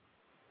intuition.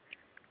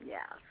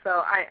 Yeah,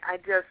 so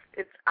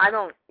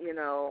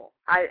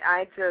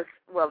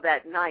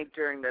that night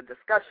during the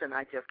discussion,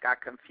 I just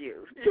got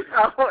confused.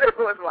 It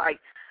was like,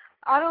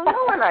 I don't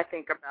know what I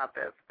think about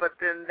this. But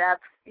then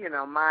that's,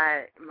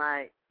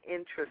 my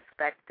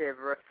introspective,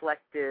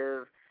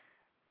 reflective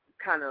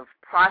kind of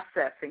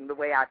processing, the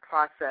way I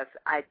process.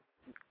 I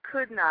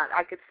could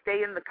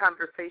stay in the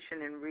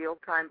conversation in real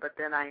time, but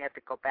then I had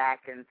to go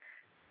back and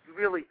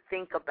really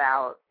think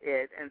about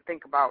it and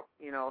think about,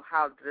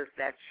 how does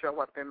that show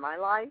up in my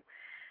life?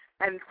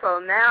 And so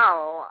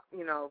now,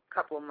 a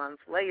couple of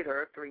months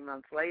later, 3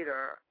 months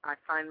later, I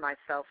find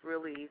myself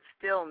really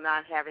still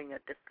not having a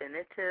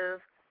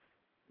definitive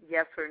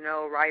yes or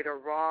no, right or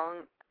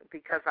wrong,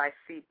 because I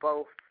see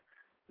both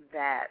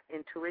that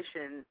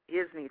intuition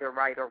is neither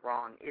right or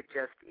wrong. It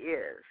just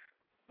is.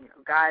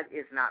 God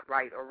is not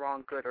right or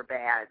wrong, good or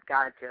bad.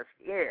 God just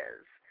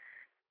is.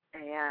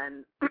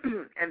 And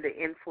and the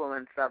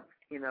influence of,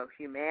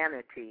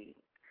 humanity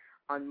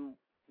on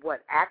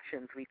what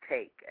actions we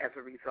take as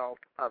a result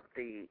of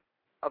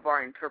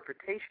our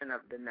interpretation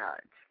of the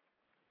nudge.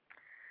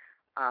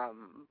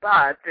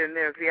 But then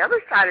there's the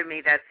other side of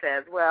me that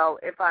says, well,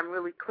 if I'm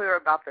really clear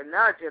about the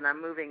nudge and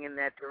I'm moving in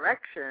that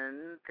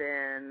direction,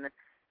 then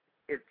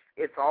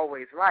it's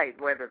always right,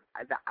 whether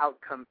the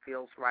outcome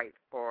feels right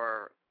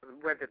or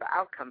whether the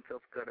outcome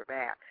feels good or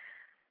bad.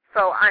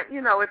 So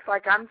it's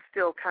like I'm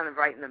still kind of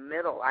right in the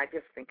middle. I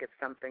just think it's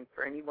something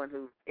for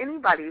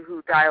anybody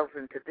who dials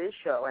into this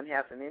show and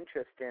has an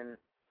interest in,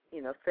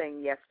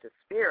 saying yes to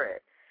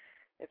spirit.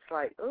 It's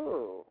like,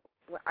 ooh,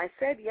 I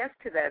said yes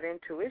to that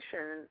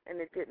intuition and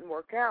it didn't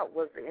work out.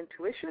 Was the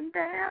intuition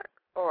bad,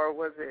 or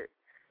was it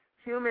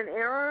human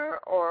error,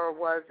 or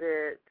was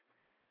it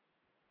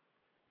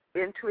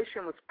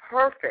intuition was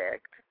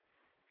perfect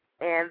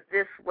and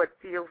this what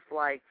feels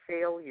like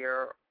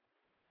failure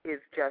is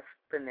just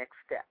the next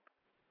step?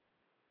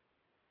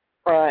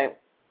 Right.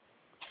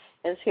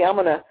 And see,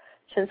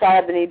 since I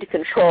have the need to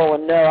control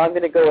and know, I'm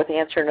going to go with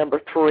answer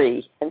number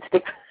 3 and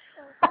stick.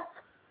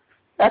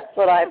 That's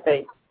what I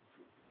think.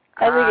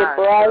 I think it's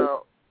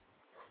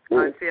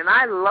right. See, and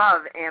I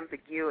love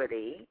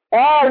ambiguity.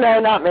 Oh, no,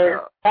 not me.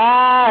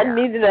 I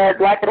need to know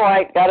black and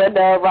white, got to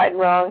know right and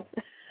wrong.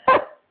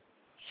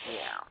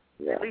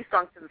 Yeah. At least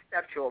on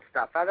conceptual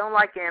stuff. I don't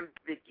like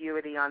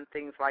ambiguity on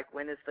things like,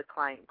 when is the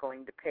client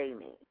going to pay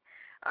me?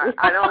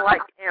 I don't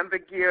like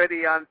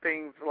ambiguity on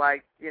things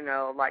like,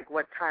 like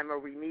what time are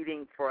we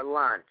meeting for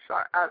lunch?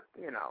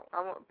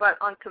 But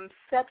on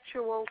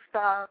conceptual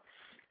stuff,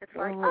 it's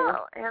like,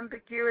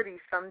 ambiguity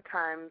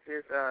sometimes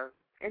is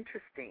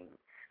interesting.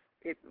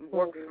 It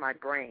works my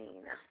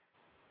brain.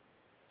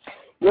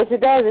 Yes,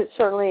 it does. It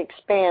certainly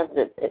expands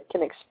it. It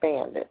can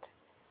expand it.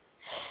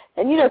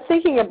 And,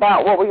 thinking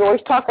about what we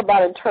always talk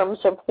about in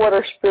terms of what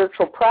are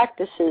spiritual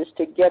practices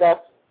to get us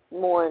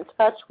more in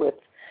touch with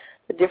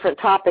the different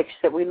topics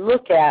that we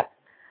look at,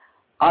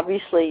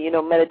 obviously,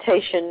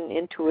 meditation,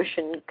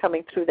 intuition,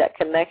 coming through that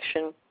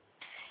connection.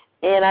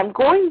 And I'm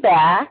going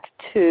back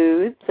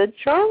to the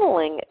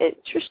journaling.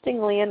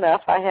 Interestingly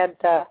enough, I had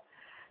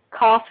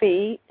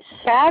coffee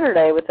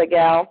Saturday with a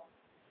gal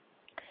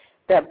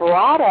that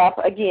brought up,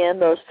 again,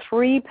 those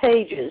 3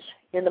 pages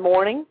in the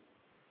morning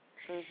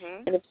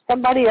Mm-hmm. And if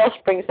somebody else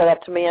brings that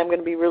up to me, I'm going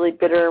to be really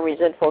bitter and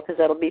resentful because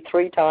that'll be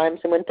 3 times.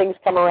 And when things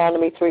come around to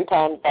me 3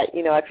 times, I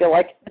feel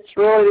like it's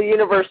really the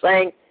universe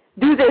saying,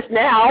 do this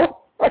now.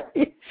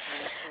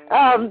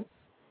 Mm-hmm.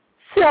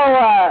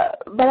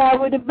 But I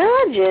would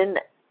imagine,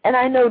 and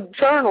I know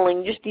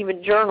journaling, just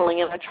even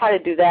journaling, and I try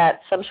to do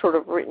that, some sort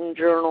of written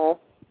journal,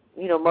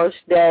 most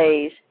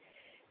days.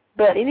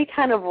 But any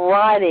kind of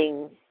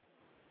writing,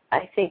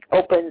 I think,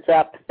 opens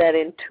up that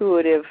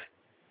intuitive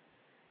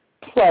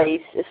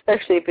place,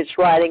 especially if it's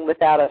writing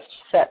without a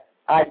set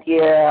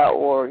idea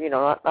or,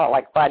 not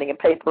like writing a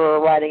paper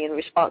or writing in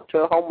response to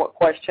a homework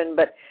question,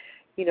 but,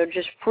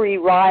 just free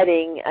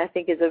writing, I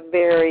think, is a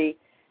very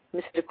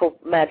mystical,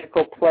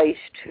 magical place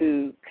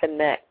to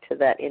connect to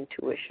that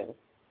intuition.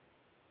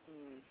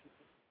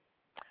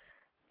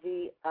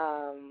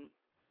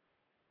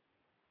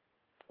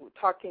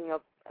 Talking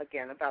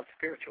again about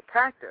spiritual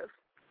practice,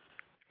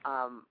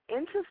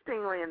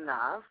 interestingly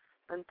enough,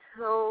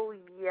 until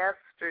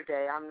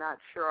yesterday, I'm not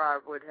sure I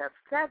would have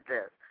said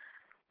this,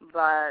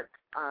 but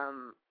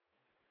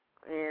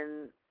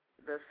in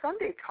the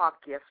Sunday talk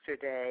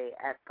yesterday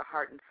at the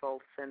Heart and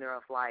Soul Center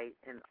of Light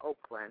in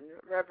Oakland,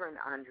 Reverend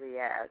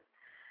Andriette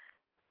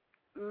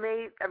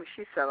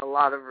she said a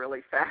lot of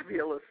really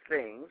fabulous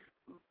things,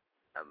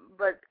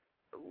 but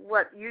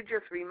what you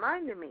just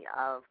reminded me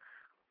of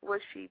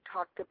was she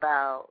talked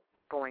about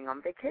going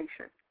on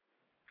vacation.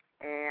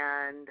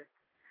 And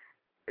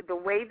the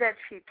way that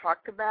she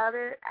talked about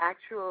it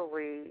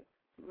actually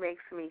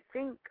makes me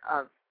think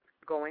of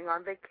going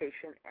on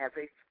vacation as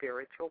a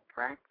spiritual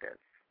practice.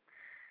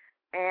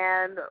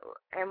 And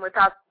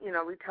without,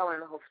 retelling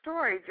the whole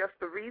story, just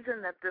the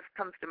reason that this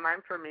comes to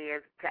mind for me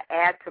is to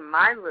add to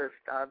my list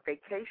of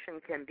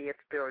vacation can be a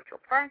spiritual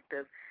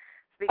practice,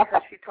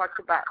 because she talked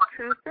about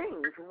 2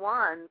 things.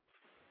 One,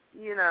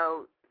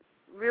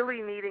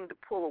 really needing to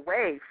pull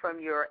away from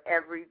your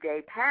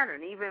everyday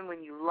pattern, even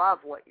when you love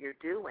what you're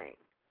doing.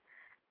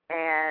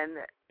 And,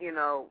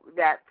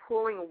 that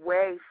pulling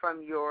away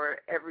from your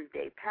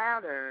everyday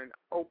pattern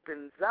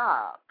opens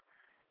up,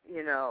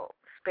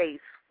 space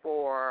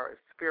for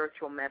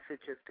spiritual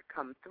messages to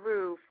come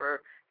through,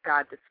 for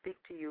God to speak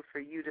to you, for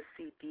you to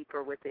see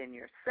deeper within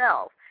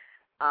yourself.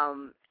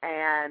 And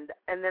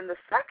then the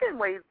second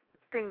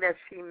thing that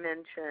she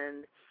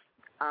mentioned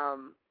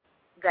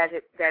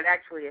that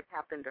actually had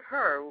happened to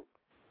her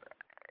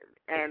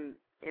and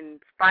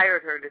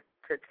inspired her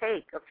to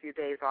take a few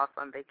days off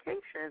on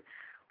vacation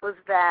was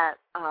that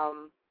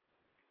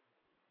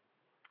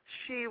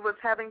she was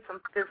having some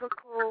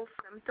physical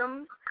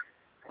symptoms,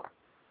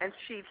 and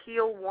she'd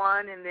heal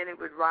one, and then it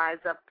would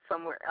rise up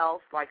somewhere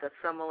else, like a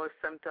similar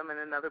symptom in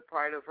another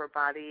part of her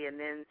body, and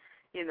then,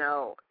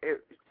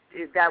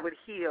 that would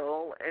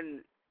heal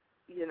and,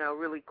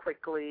 really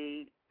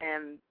quickly,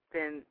 and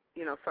then,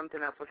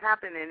 something else would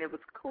happen, and it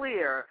was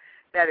clear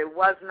that it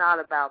was not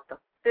about the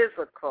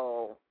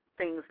physical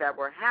things that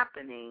were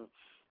happening,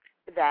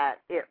 that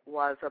it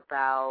was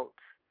about,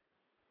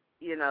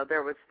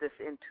 there was this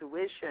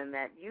intuition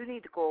that you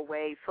need to go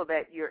away so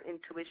that your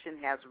intuition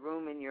has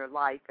room in your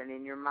life and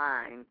in your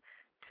mind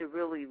to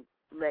really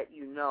let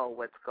you know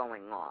what's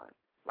going on.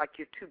 Like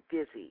you're too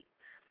busy.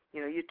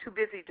 You're too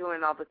busy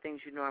doing all the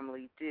things you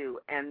normally do,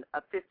 and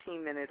a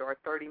 15-minute or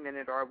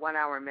 30-minute or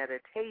 1-hour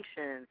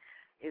meditation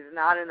is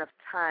not enough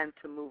time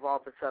to move all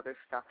this other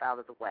stuff out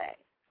of the way.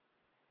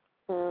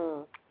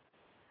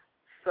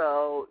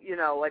 So,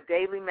 a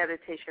daily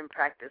meditation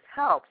practice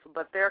helps,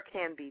 but there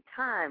can be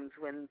times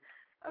when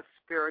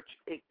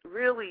it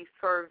really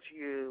serves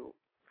you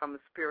from a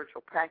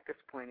spiritual practice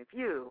point of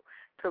view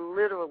to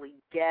literally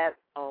get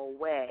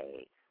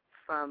away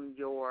from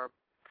your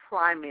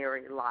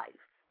primary life,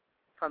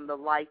 from the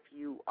life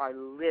you are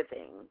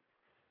living.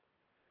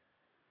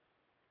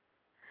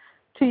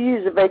 To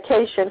use a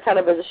vacation kind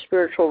of as a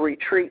spiritual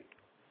retreat.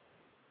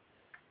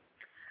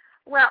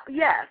 Well,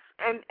 yes,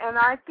 and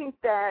I think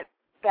that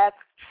that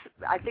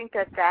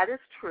is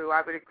true.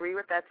 I would agree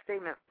with that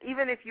statement.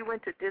 Even if you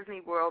went to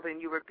Disney World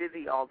and you were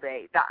busy all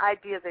day, the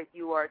idea that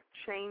you are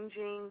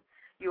changing,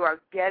 you are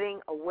getting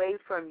away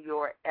from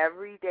your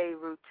everyday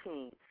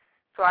routine.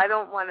 So I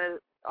don't want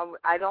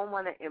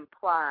to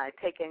imply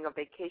taking a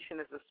vacation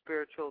as a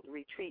spiritual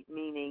retreat,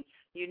 meaning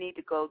you need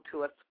to go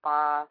to a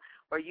spa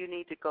or you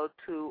need to go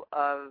to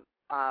a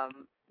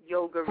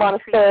yoga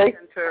retreat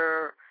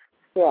center.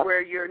 Yeah.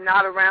 Where you're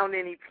not around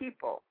any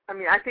people. I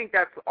mean, I think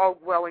that's all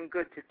well and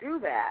good to do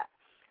that,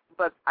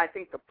 but I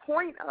think the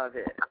point of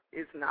it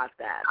is not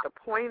that. The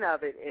point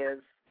of it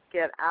is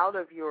get out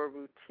of your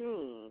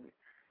routine,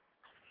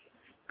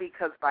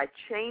 because by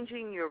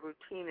changing your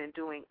routine and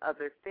doing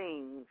other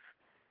things,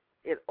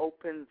 it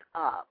opens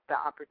up the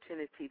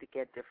opportunity to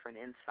get different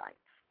insights.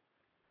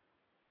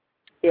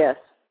 Yes,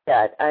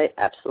 yeah, I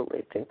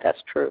absolutely think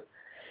that's true,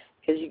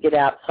 because you get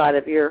outside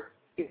of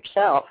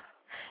yourself.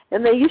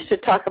 And they used to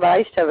talk about, I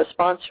used to have a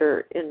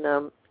sponsor in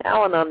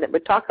Al-Anon that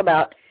would talk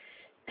about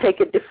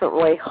take a different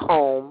way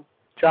home,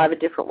 drive a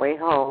different way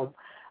home,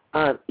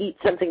 eat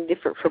something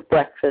different for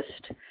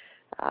breakfast,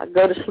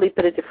 go to sleep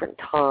at a different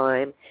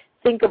time.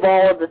 think of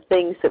all of the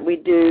things that we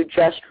do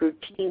just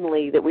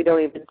routinely that we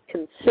don't even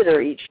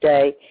consider each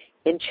day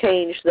and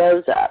change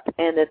those up,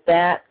 and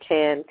that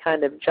can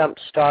kind of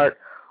jumpstart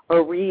or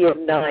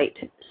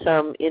reignite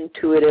some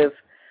intuitive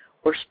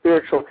or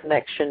spiritual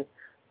connection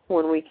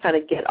when we kind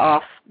of get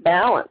off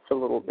balance a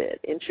little bit.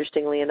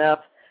 Interestingly enough,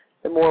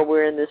 the more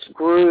we're in this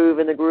groove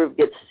and the groove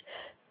gets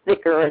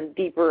thicker and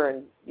deeper,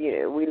 and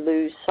we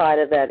lose sight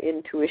of that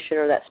intuition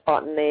or that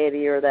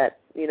spontaneity or that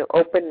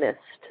openness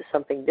to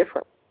something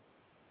different.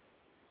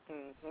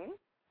 Mhm.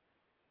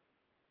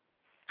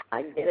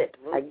 I get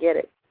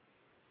it.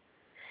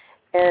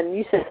 And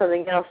you said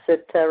something else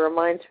that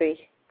reminds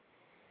me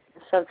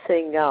of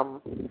something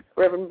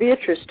Reverend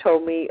Beatrice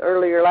told me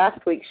earlier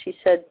last week. She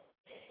said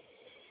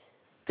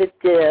that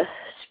the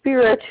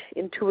spirit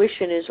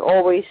intuition is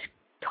always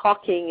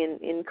talking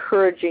and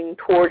encouraging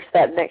towards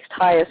that next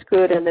highest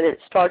good, and that it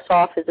starts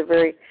off as a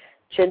very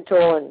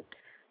gentle and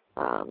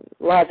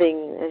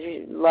loving, as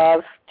you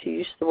love to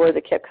use the word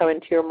that kept coming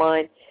to your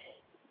mind,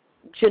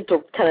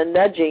 gentle kind of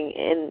nudging.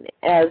 And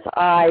as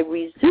I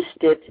resist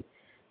it,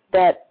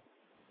 that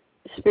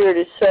Spirit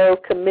is so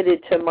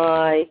committed to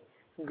my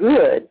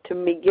good, to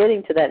me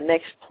getting to that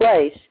next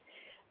place,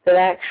 that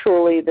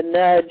actually the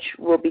nudge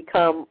will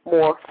become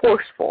more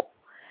forceful.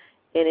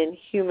 And in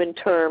human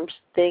terms,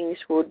 things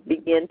would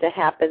begin to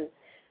happen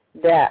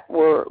that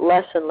were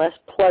less and less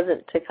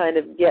pleasant to kind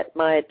of get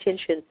my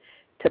attention,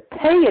 to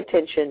pay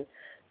attention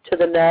to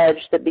the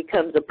nudge that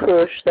becomes a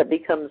push, that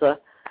becomes a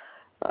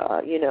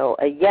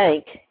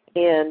yank.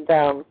 And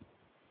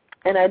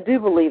I do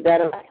believe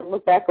that, and I can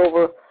look back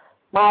over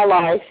my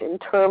life in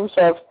terms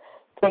of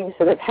things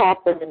that have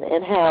happened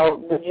and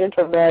how the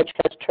gentle nudge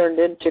has turned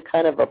into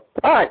kind of a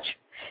punch,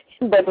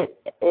 but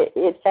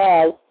it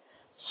has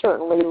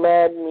certainly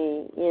led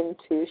me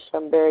into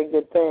some very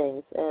good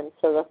things. And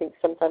so I think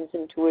sometimes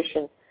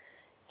intuition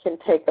can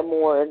take a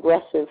more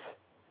aggressive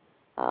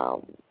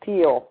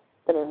feel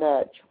than a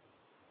nudge.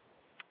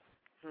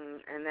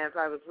 And as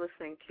I was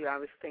listening to you, I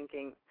was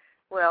thinking,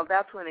 well,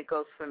 that's when it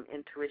goes from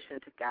intuition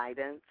to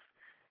guidance.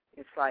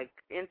 It's like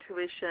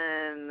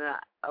intuition,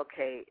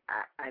 okay,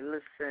 I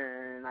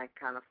listen, I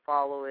kind of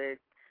follow it,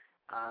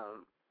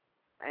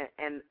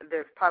 and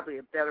there's probably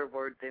a better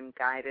word than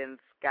guidance.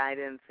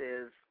 Guidance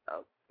is,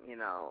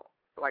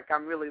 like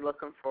I'm really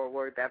looking for a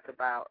word that's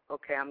about,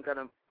 okay,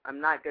 I'm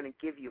not gonna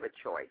give you a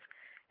choice.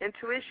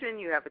 Intuition,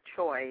 you have a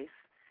choice.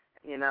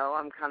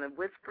 I'm kind of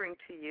whispering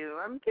to you.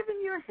 I'm giving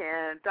you a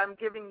hint. I'm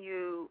giving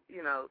you,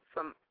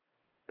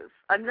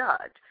 a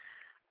nudge.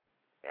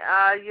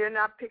 You're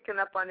not picking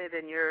up on it,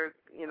 and you're,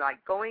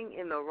 like going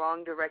in the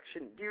wrong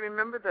direction. Do you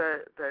remember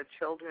the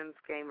children's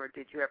game, or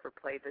did you ever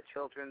play the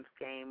children's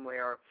game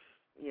where,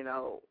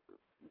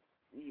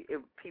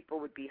 people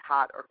would be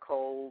hot or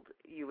cold?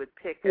 You would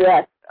pick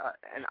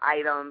an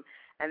item,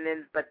 and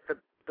then, but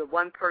the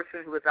one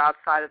person who was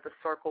outside of the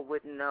circle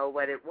wouldn't know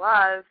what it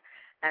was,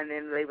 and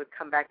then they would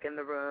come back in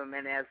the room,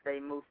 and as they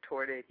moved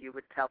toward it, you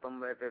would tell them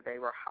whether they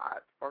were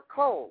hot or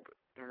cold,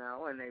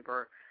 and they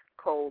were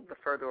cold the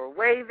further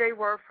away they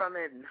were from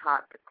it, and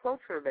hot the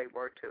closer they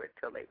were to it,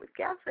 till they would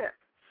guess it.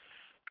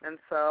 And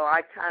so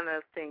I kind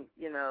of think,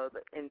 the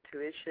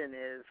intuition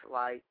is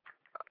like,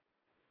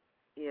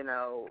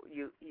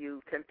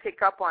 you can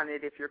pick up on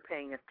it if you're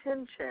paying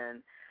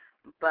attention,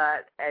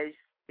 but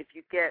if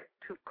you get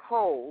too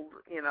cold,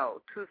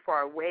 too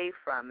far away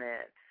from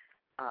it,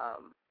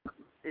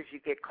 as you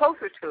get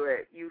closer to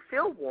it, you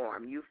feel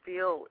warm, you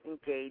feel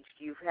engaged,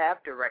 you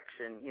have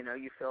direction,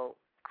 you feel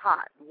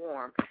hot,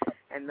 warm.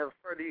 And the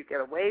further you get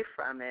away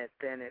from it,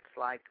 then it's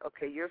like,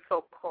 okay, you're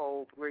so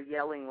cold, we're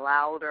yelling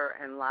louder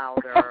and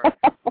louder.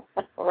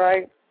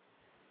 Right.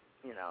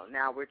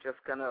 Now we're just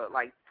going to,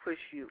 like, push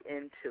you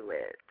into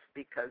it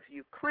because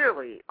you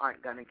clearly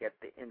aren't going to get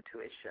the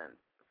intuition.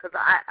 Because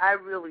I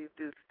really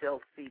do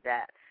still see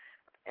that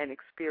and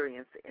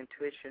experience the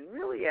intuition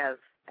really as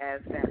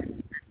that,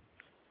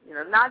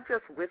 not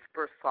just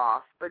whisper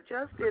soft, but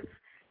just it's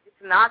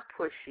not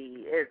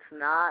pushy. It's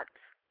not,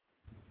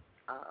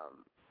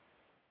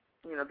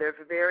 there's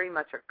very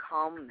much a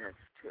calmness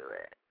to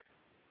it.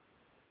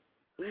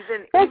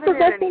 Even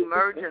in an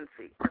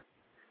emergency.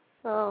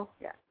 Oh.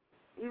 Yeah.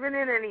 Even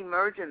in an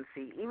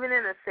emergency, even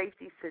in a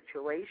safety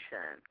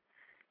situation,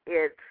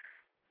 it's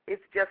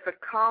just a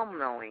calm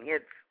knowing.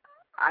 It's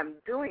I'm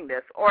doing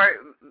this, or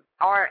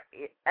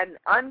an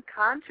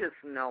unconscious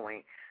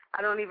knowing.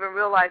 I don't even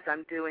realize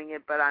I'm doing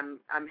it, but I'm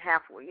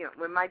halfway.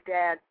 When my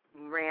dad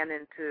ran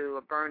into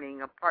a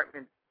burning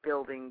apartment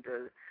building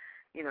to,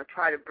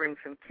 try to bring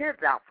some kids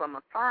out from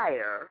a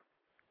fire,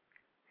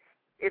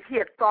 if he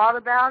had thought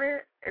about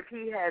it, if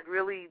he had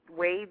really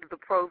weighed the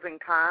pros and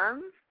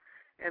cons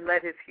and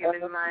let his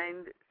human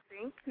mind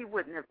think, he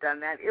wouldn't have done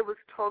that. It was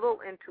total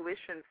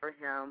intuition for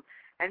him,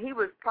 and he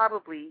was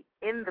probably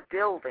in the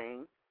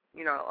building,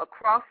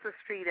 across the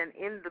street and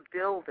in the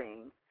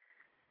building,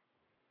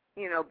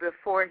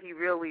 before he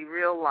really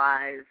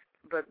realized.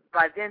 But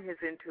by then his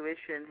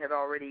intuition had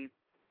already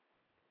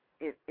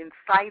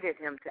incited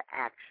him to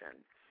action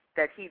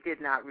that he did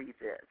not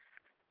resist.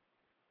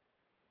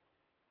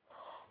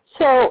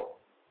 So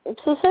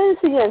say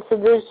this again. So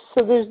there's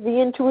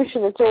the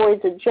intuition that's always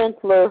a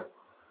gentler,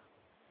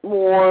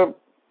 more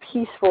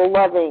peaceful,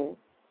 loving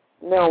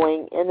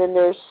knowing, and then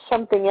there's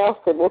something else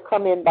that will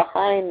come in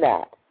behind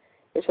that,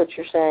 is what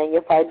you're saying,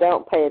 if I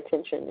don't pay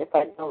attention, if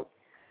I don't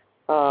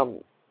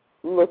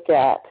look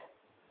at,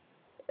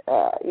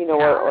 I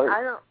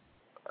don't,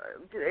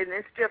 and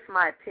it's just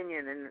my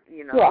opinion, and,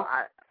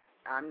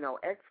 I'm no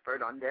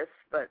expert on this,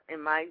 but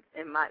in my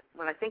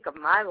when I think of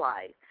my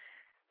life,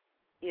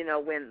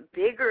 when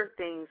bigger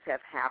things have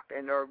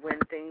happened or when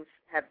things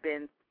have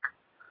been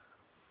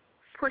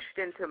pushed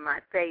into my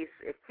face,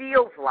 it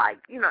feels like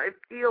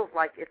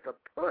it's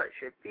a push.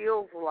 It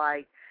feels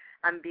like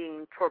I'm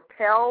being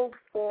propelled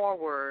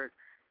forward,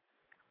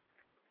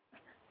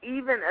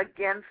 even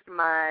against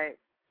my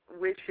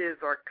wishes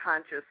or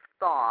conscious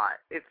thought.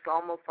 It's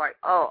almost like,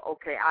 oh,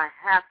 okay, I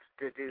have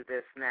to do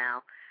this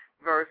now,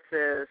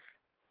 versus,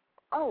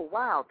 oh,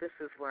 wow, this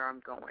is where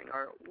I'm going,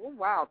 or, oh,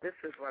 wow, this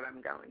is what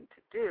I'm going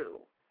to do.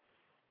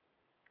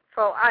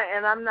 So I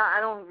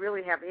don't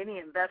really have any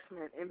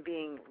investment in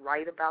being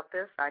right about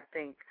this. I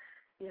think,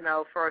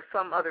 for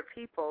some other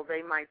people,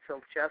 they might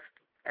feel just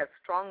as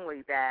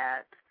strongly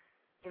that,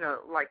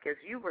 like as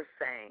you were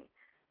saying,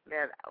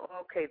 that,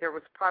 okay, there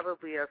was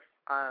probably a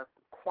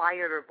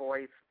quieter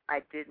voice,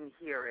 I didn't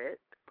hear it,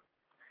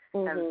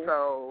 and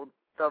so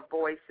the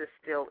voice is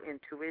still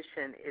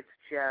intuition. It's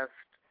just,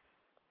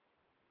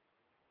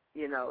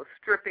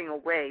 stripping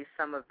away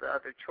some of the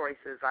other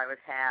choices I would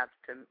have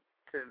to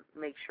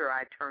make sure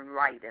I turn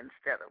right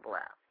instead of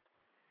left.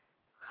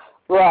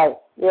 Right,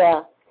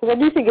 yeah. Because I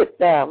do think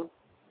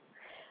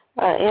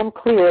I am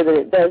clear that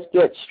it does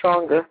get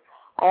stronger.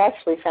 I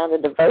actually found a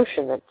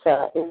devotion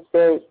that is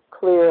very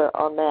clear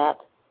on that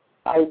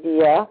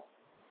idea,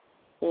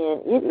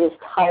 and it is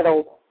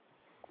titled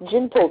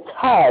Gentle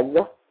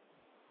Tug.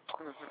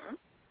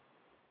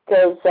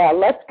 Because,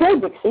 let's go,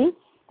 Dixie.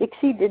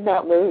 Dixie did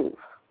not move.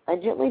 I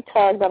gently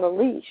tugged on a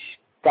leash.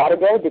 Gotta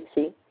go,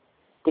 Dixie.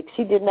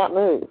 Dixie did not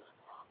move.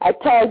 I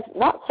tugged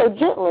not so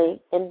gently,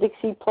 and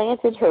Dixie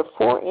planted her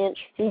 4-inch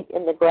feet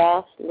in the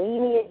grass,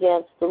 leaning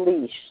against the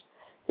leash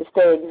to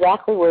stay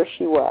exactly where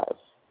she was.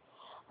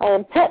 I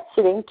am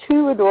pet-sitting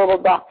 2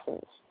 adorable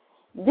dachshunds.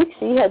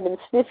 Dixie had been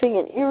sniffing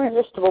an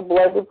irresistible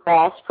blade of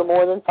grass for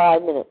more than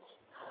 5 minutes.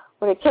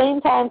 When it came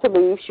time to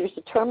leave, she was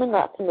determined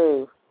not to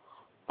move.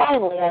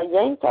 Finally, I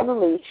yanked on the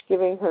leash,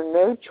 giving her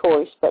no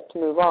choice but to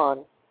move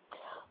on.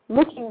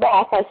 Looking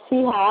back, I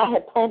see how I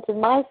had planted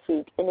my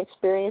feet in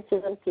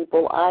experiences and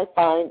people I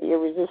find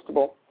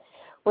irresistible.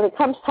 When it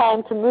comes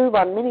time to move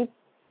on many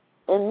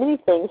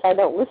things, I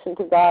don't listen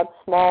to God's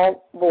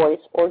small voice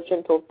or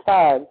gentle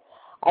tug.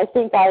 I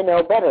think I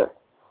know better.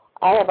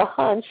 I have a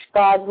hunch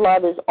God's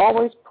love is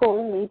always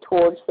pulling me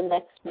towards the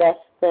next best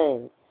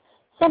thing.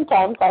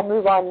 Sometimes I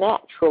move on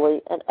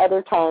naturally, and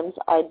other times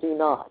I do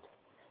not.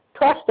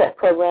 12-step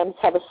programs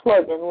have a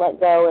slogan, let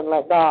go and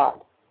let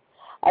God.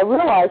 I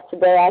realize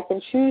today I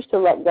can choose to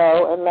let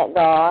go and let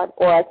God,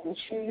 or I can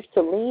choose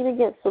to lean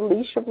against the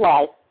leash of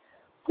life,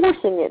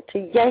 forcing it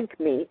to yank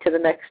me to the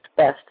next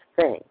best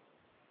thing.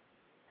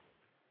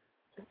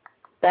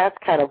 That's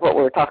kind of what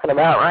we're talking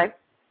about, right?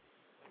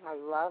 I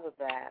love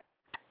that.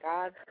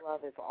 God's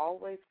love is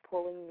always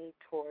pulling me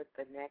toward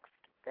the next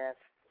best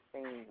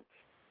thing.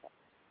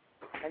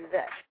 And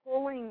that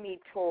pulling me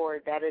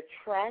toward, that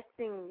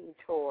attracting me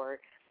toward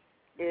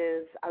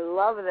is, I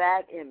love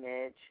that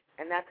image,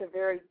 and that's a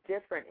very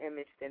different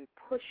image than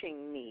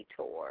pushing me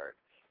toward,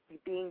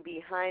 being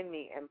behind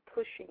me and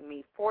pushing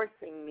me,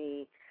 forcing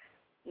me,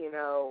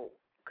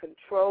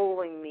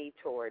 controlling me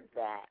toward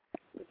that.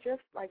 But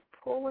just like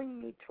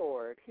pulling me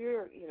toward,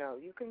 here,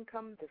 you can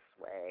come this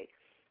way.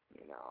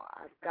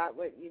 I've got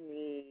what you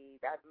need.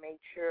 I've made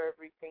sure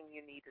everything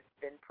you need has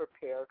been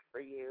prepared for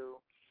you.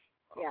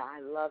 Yeah, I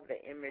love the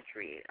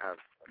imagery of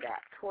that,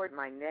 toward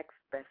my next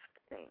best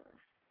thing.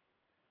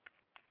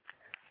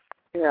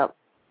 Yeah.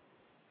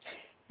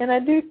 And I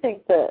do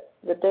think that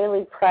the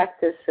daily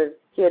practice of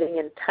getting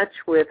in touch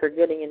with or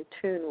getting in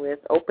tune with,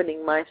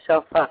 opening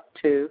myself up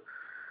to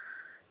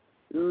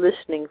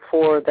listening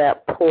for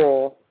that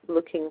pull,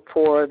 looking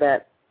for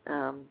that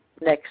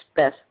next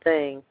best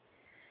thing,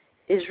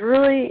 is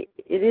really,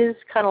 it is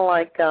kind of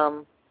like,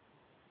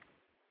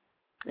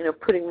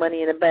 putting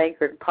money in a bank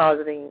or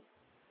depositing,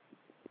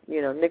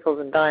 nickels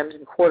and dimes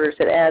and quarters.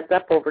 It adds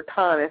up over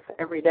time. If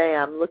every day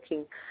I'm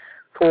looking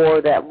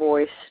for that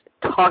voice,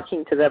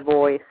 talking to that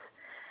voice,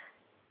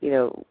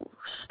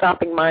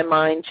 stopping my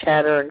mind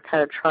chatter and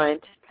kind of trying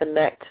to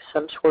connect to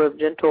some sort of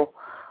gentle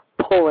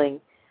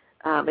pulling,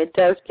 it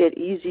does get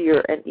easier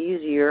and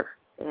easier,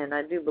 and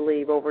I do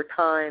believe over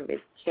time it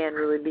can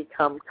really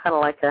become kind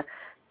of like a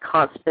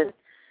constant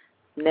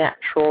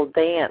natural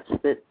dance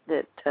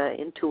that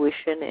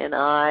intuition and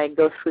I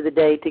go through the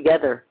day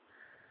together.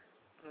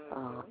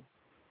 I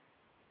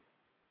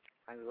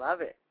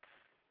love it.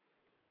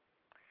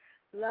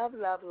 Love,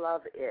 love,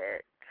 love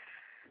it.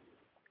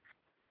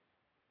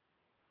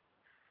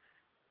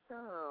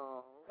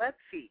 So, let's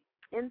see.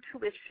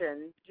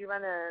 Intuition. Do you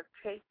want to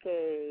take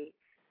a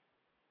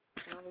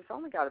Well, we've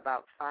only got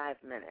about 5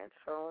 minutes,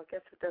 so I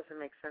guess it doesn't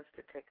make sense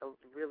to take a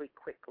really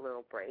quick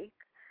little break.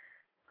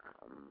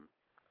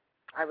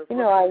 I was looking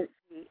to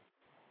see.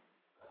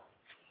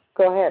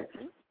 Go ahead.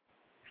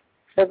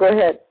 No, go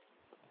ahead.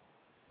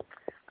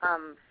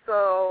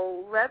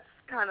 So let's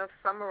kind of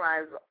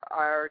summarize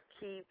our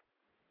key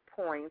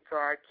points or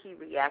our key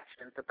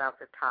reactions about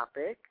the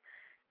topic,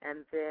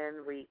 and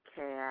then we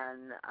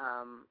can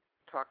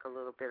talk a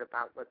little bit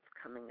about what's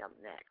coming up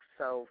next.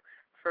 So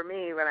for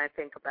me, when I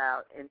think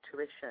about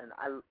intuition,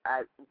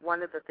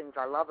 one of the things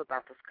I love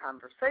about this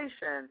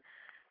conversation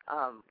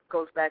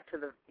goes back to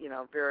the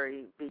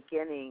very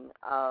beginning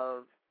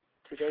of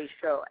today's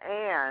show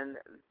and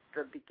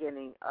the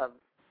beginning of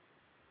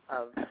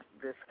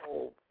this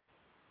whole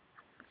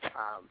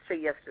Say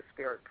Yes to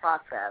Spirit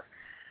process,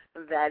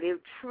 that it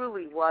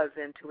truly was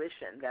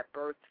intuition that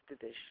birthed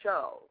this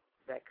show,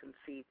 that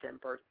conceived and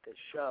birthed this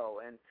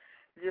show. And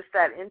just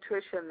that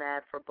intuition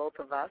that for both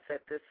of us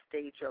at this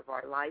stage of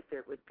our life,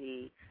 it would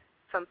be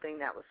something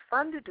that was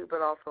fun to do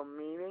but also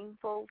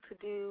meaningful to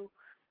do,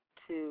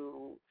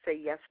 to say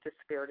yes to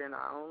Spirit in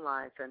our own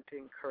lives and to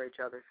encourage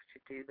others to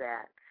do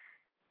that.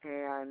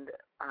 And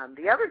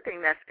the other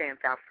thing that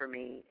stands out for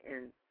me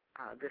in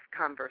this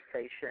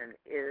conversation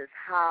is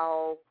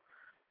how,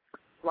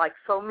 like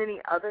so many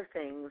other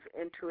things,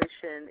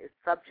 intuition is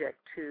subject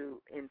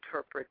to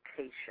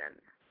interpretation.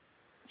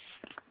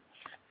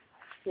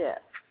 Yes.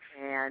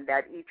 And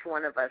that each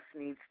one of us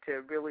needs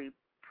to really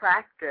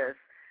practice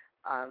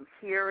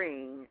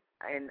hearing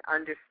and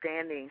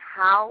understanding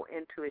how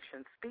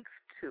intuition speaks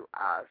to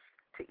us,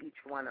 to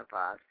each one of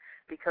us,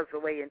 because the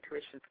way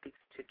intuition speaks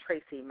to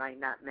Tracy might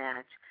not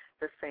match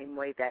the same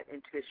way that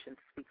intuition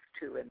speaks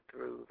to and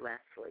through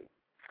Lesley.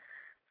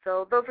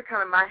 So those are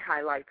kind of my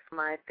highlights,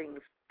 my things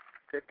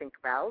to think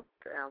about.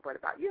 What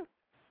about you?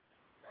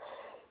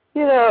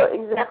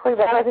 Exactly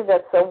that. I think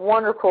that's a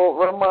wonderful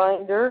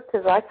reminder,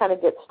 because I kind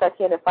of get stuck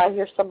in. If I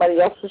hear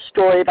somebody else's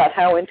story about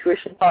how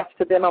intuition talks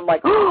to them, I'm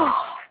like, oh,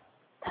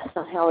 that's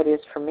not how it is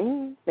for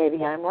me.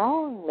 Maybe I'm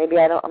wrong. Maybe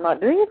I'm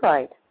not doing it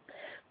right.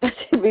 But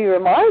to be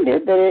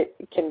reminded that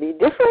it can be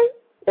different,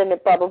 and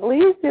it probably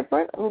is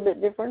different, a little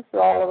bit different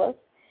for all of us.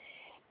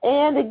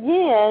 And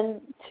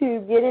again, to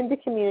get into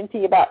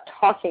community about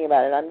talking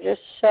about it. I'm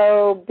just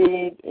so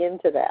big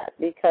into that,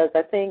 because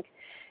I think,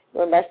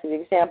 going back to the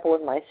example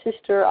with my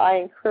sister, I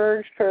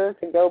encouraged her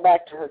to go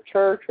back to her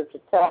church or to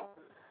tell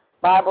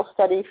Bible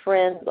study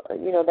friends,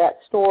 that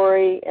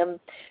story. And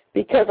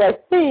because I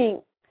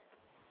think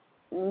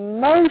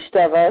most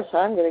of us,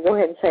 I'm going to go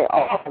ahead and say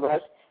all of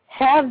us,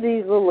 have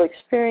these little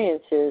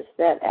experiences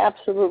that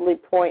absolutely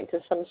point to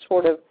some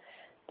sort of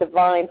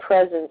divine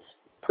presence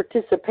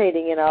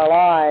participating in our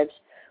lives,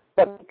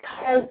 but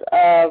because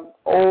of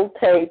old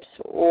tapes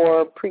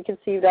or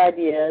preconceived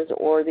ideas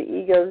or the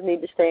egos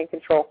need to stay in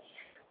control,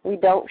 we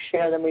don't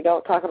share them, we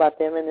don't talk about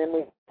them, and then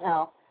we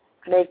somehow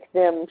make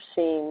them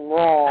seem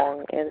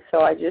wrong. And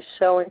so I just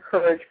so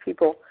encourage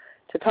people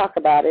to talk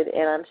about it,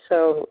 and I'm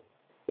so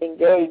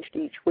engaged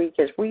each week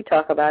as we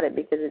talk about it,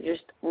 because it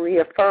just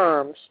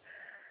reaffirms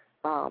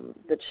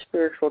the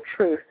spiritual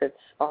truth that's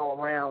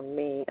all around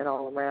me and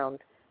all around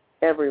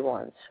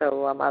everyone.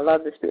 So I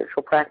love the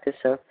spiritual practice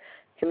of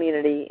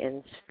community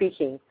and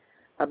speaking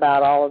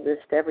about all of this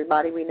to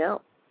everybody we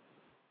know.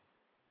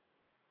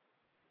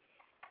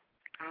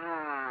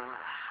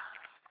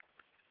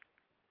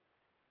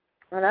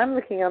 And I'm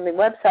looking on the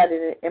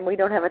website, and we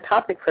don't have a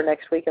topic for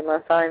next week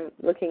unless I'm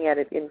looking at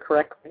it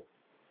incorrectly.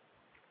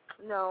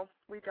 No,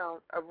 we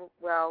don't.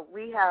 Well,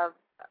 we have,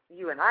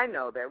 you and I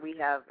know that we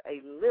have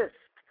a list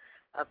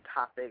of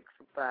topics,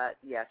 but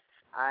yes,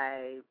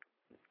 I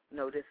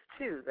noticed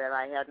too that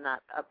I had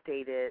not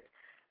updated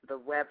the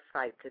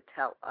website to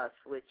tell us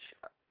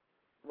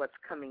what's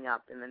coming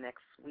up in the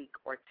next week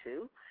or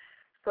two.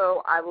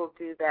 So I will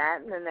do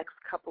that in the next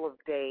couple of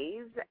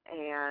days,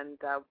 and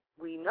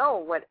we know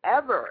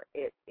whatever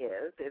it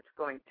is, it's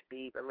going to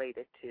be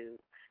related to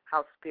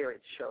how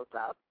Spirit shows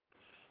up.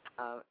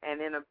 And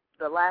in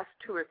the last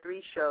 2 or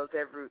 3 shows,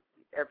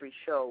 every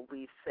show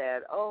we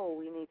said, oh,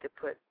 we need to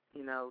put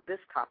this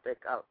topic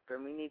up,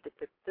 and we need to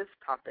put this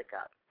topic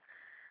up.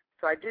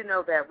 So I do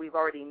know that we've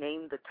already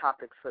named the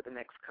topics for the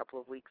next couple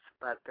of weeks,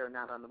 but they're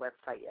not on the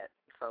website yet.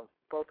 So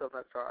both of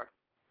us are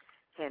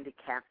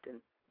handicapped in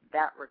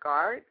that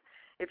regard.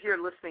 If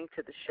you're listening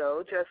to the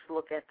show, just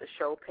look at the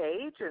show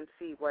page and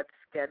see what's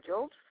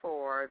scheduled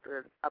for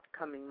the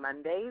upcoming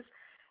Mondays,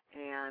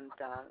 and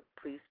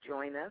please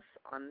join us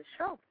on the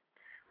show.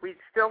 We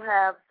still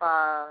have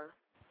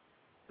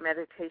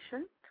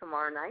meditation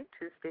tomorrow night,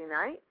 Tuesday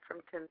night, from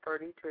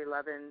 10:30 to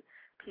 11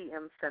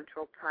 p.m.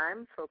 Central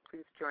Time, so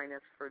please join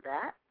us for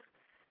that.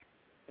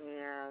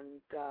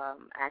 And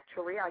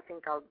actually, I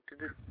think I'll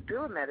do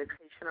a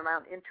meditation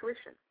around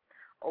intuition,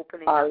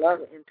 opening up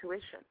to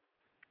intuition.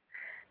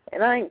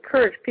 And I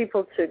encourage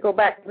people to go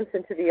back and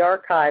listen to the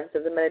archives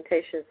of the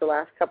meditations. The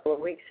last couple of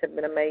weeks have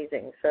been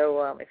amazing.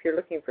 So if you're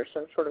looking for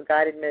some sort of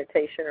guided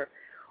meditation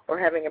or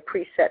having a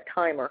preset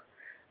timer,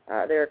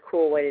 they're a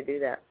cool way to do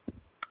that.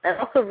 And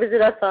also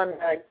visit us on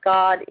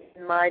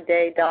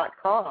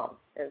godinmyday.com.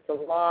 There's a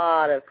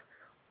lot of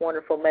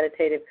wonderful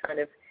meditative kind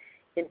of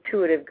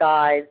intuitive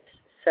guides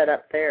set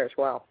up there as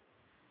well.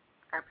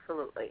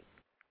 Absolutely.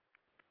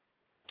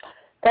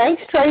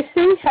 Thanks,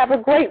 Tracy. Have a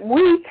great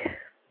week.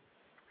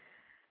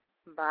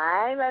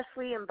 Bye,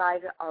 Lesley, and bye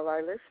to all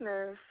our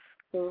listeners.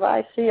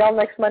 Bye. See y'all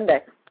next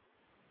Monday.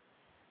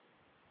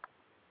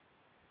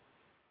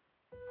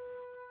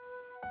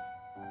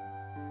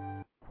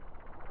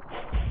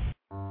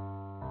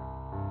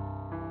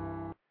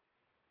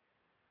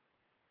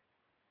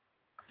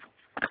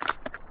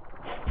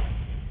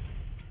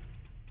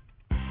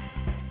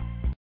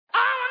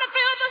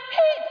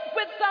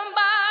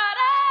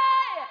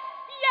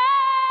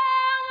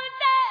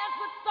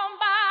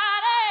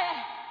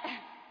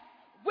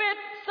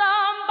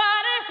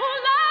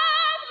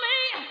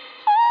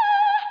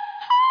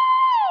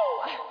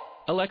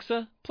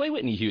 Alexa, play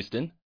Whitney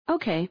Houston.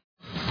 Okay.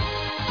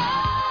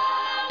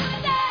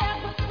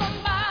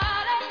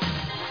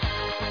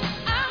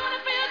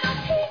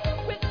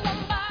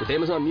 With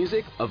Amazon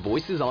Music, a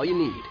voice is all you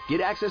need.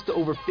 Get access to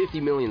over 50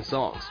 million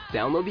songs.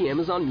 Download the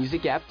Amazon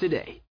Music app today.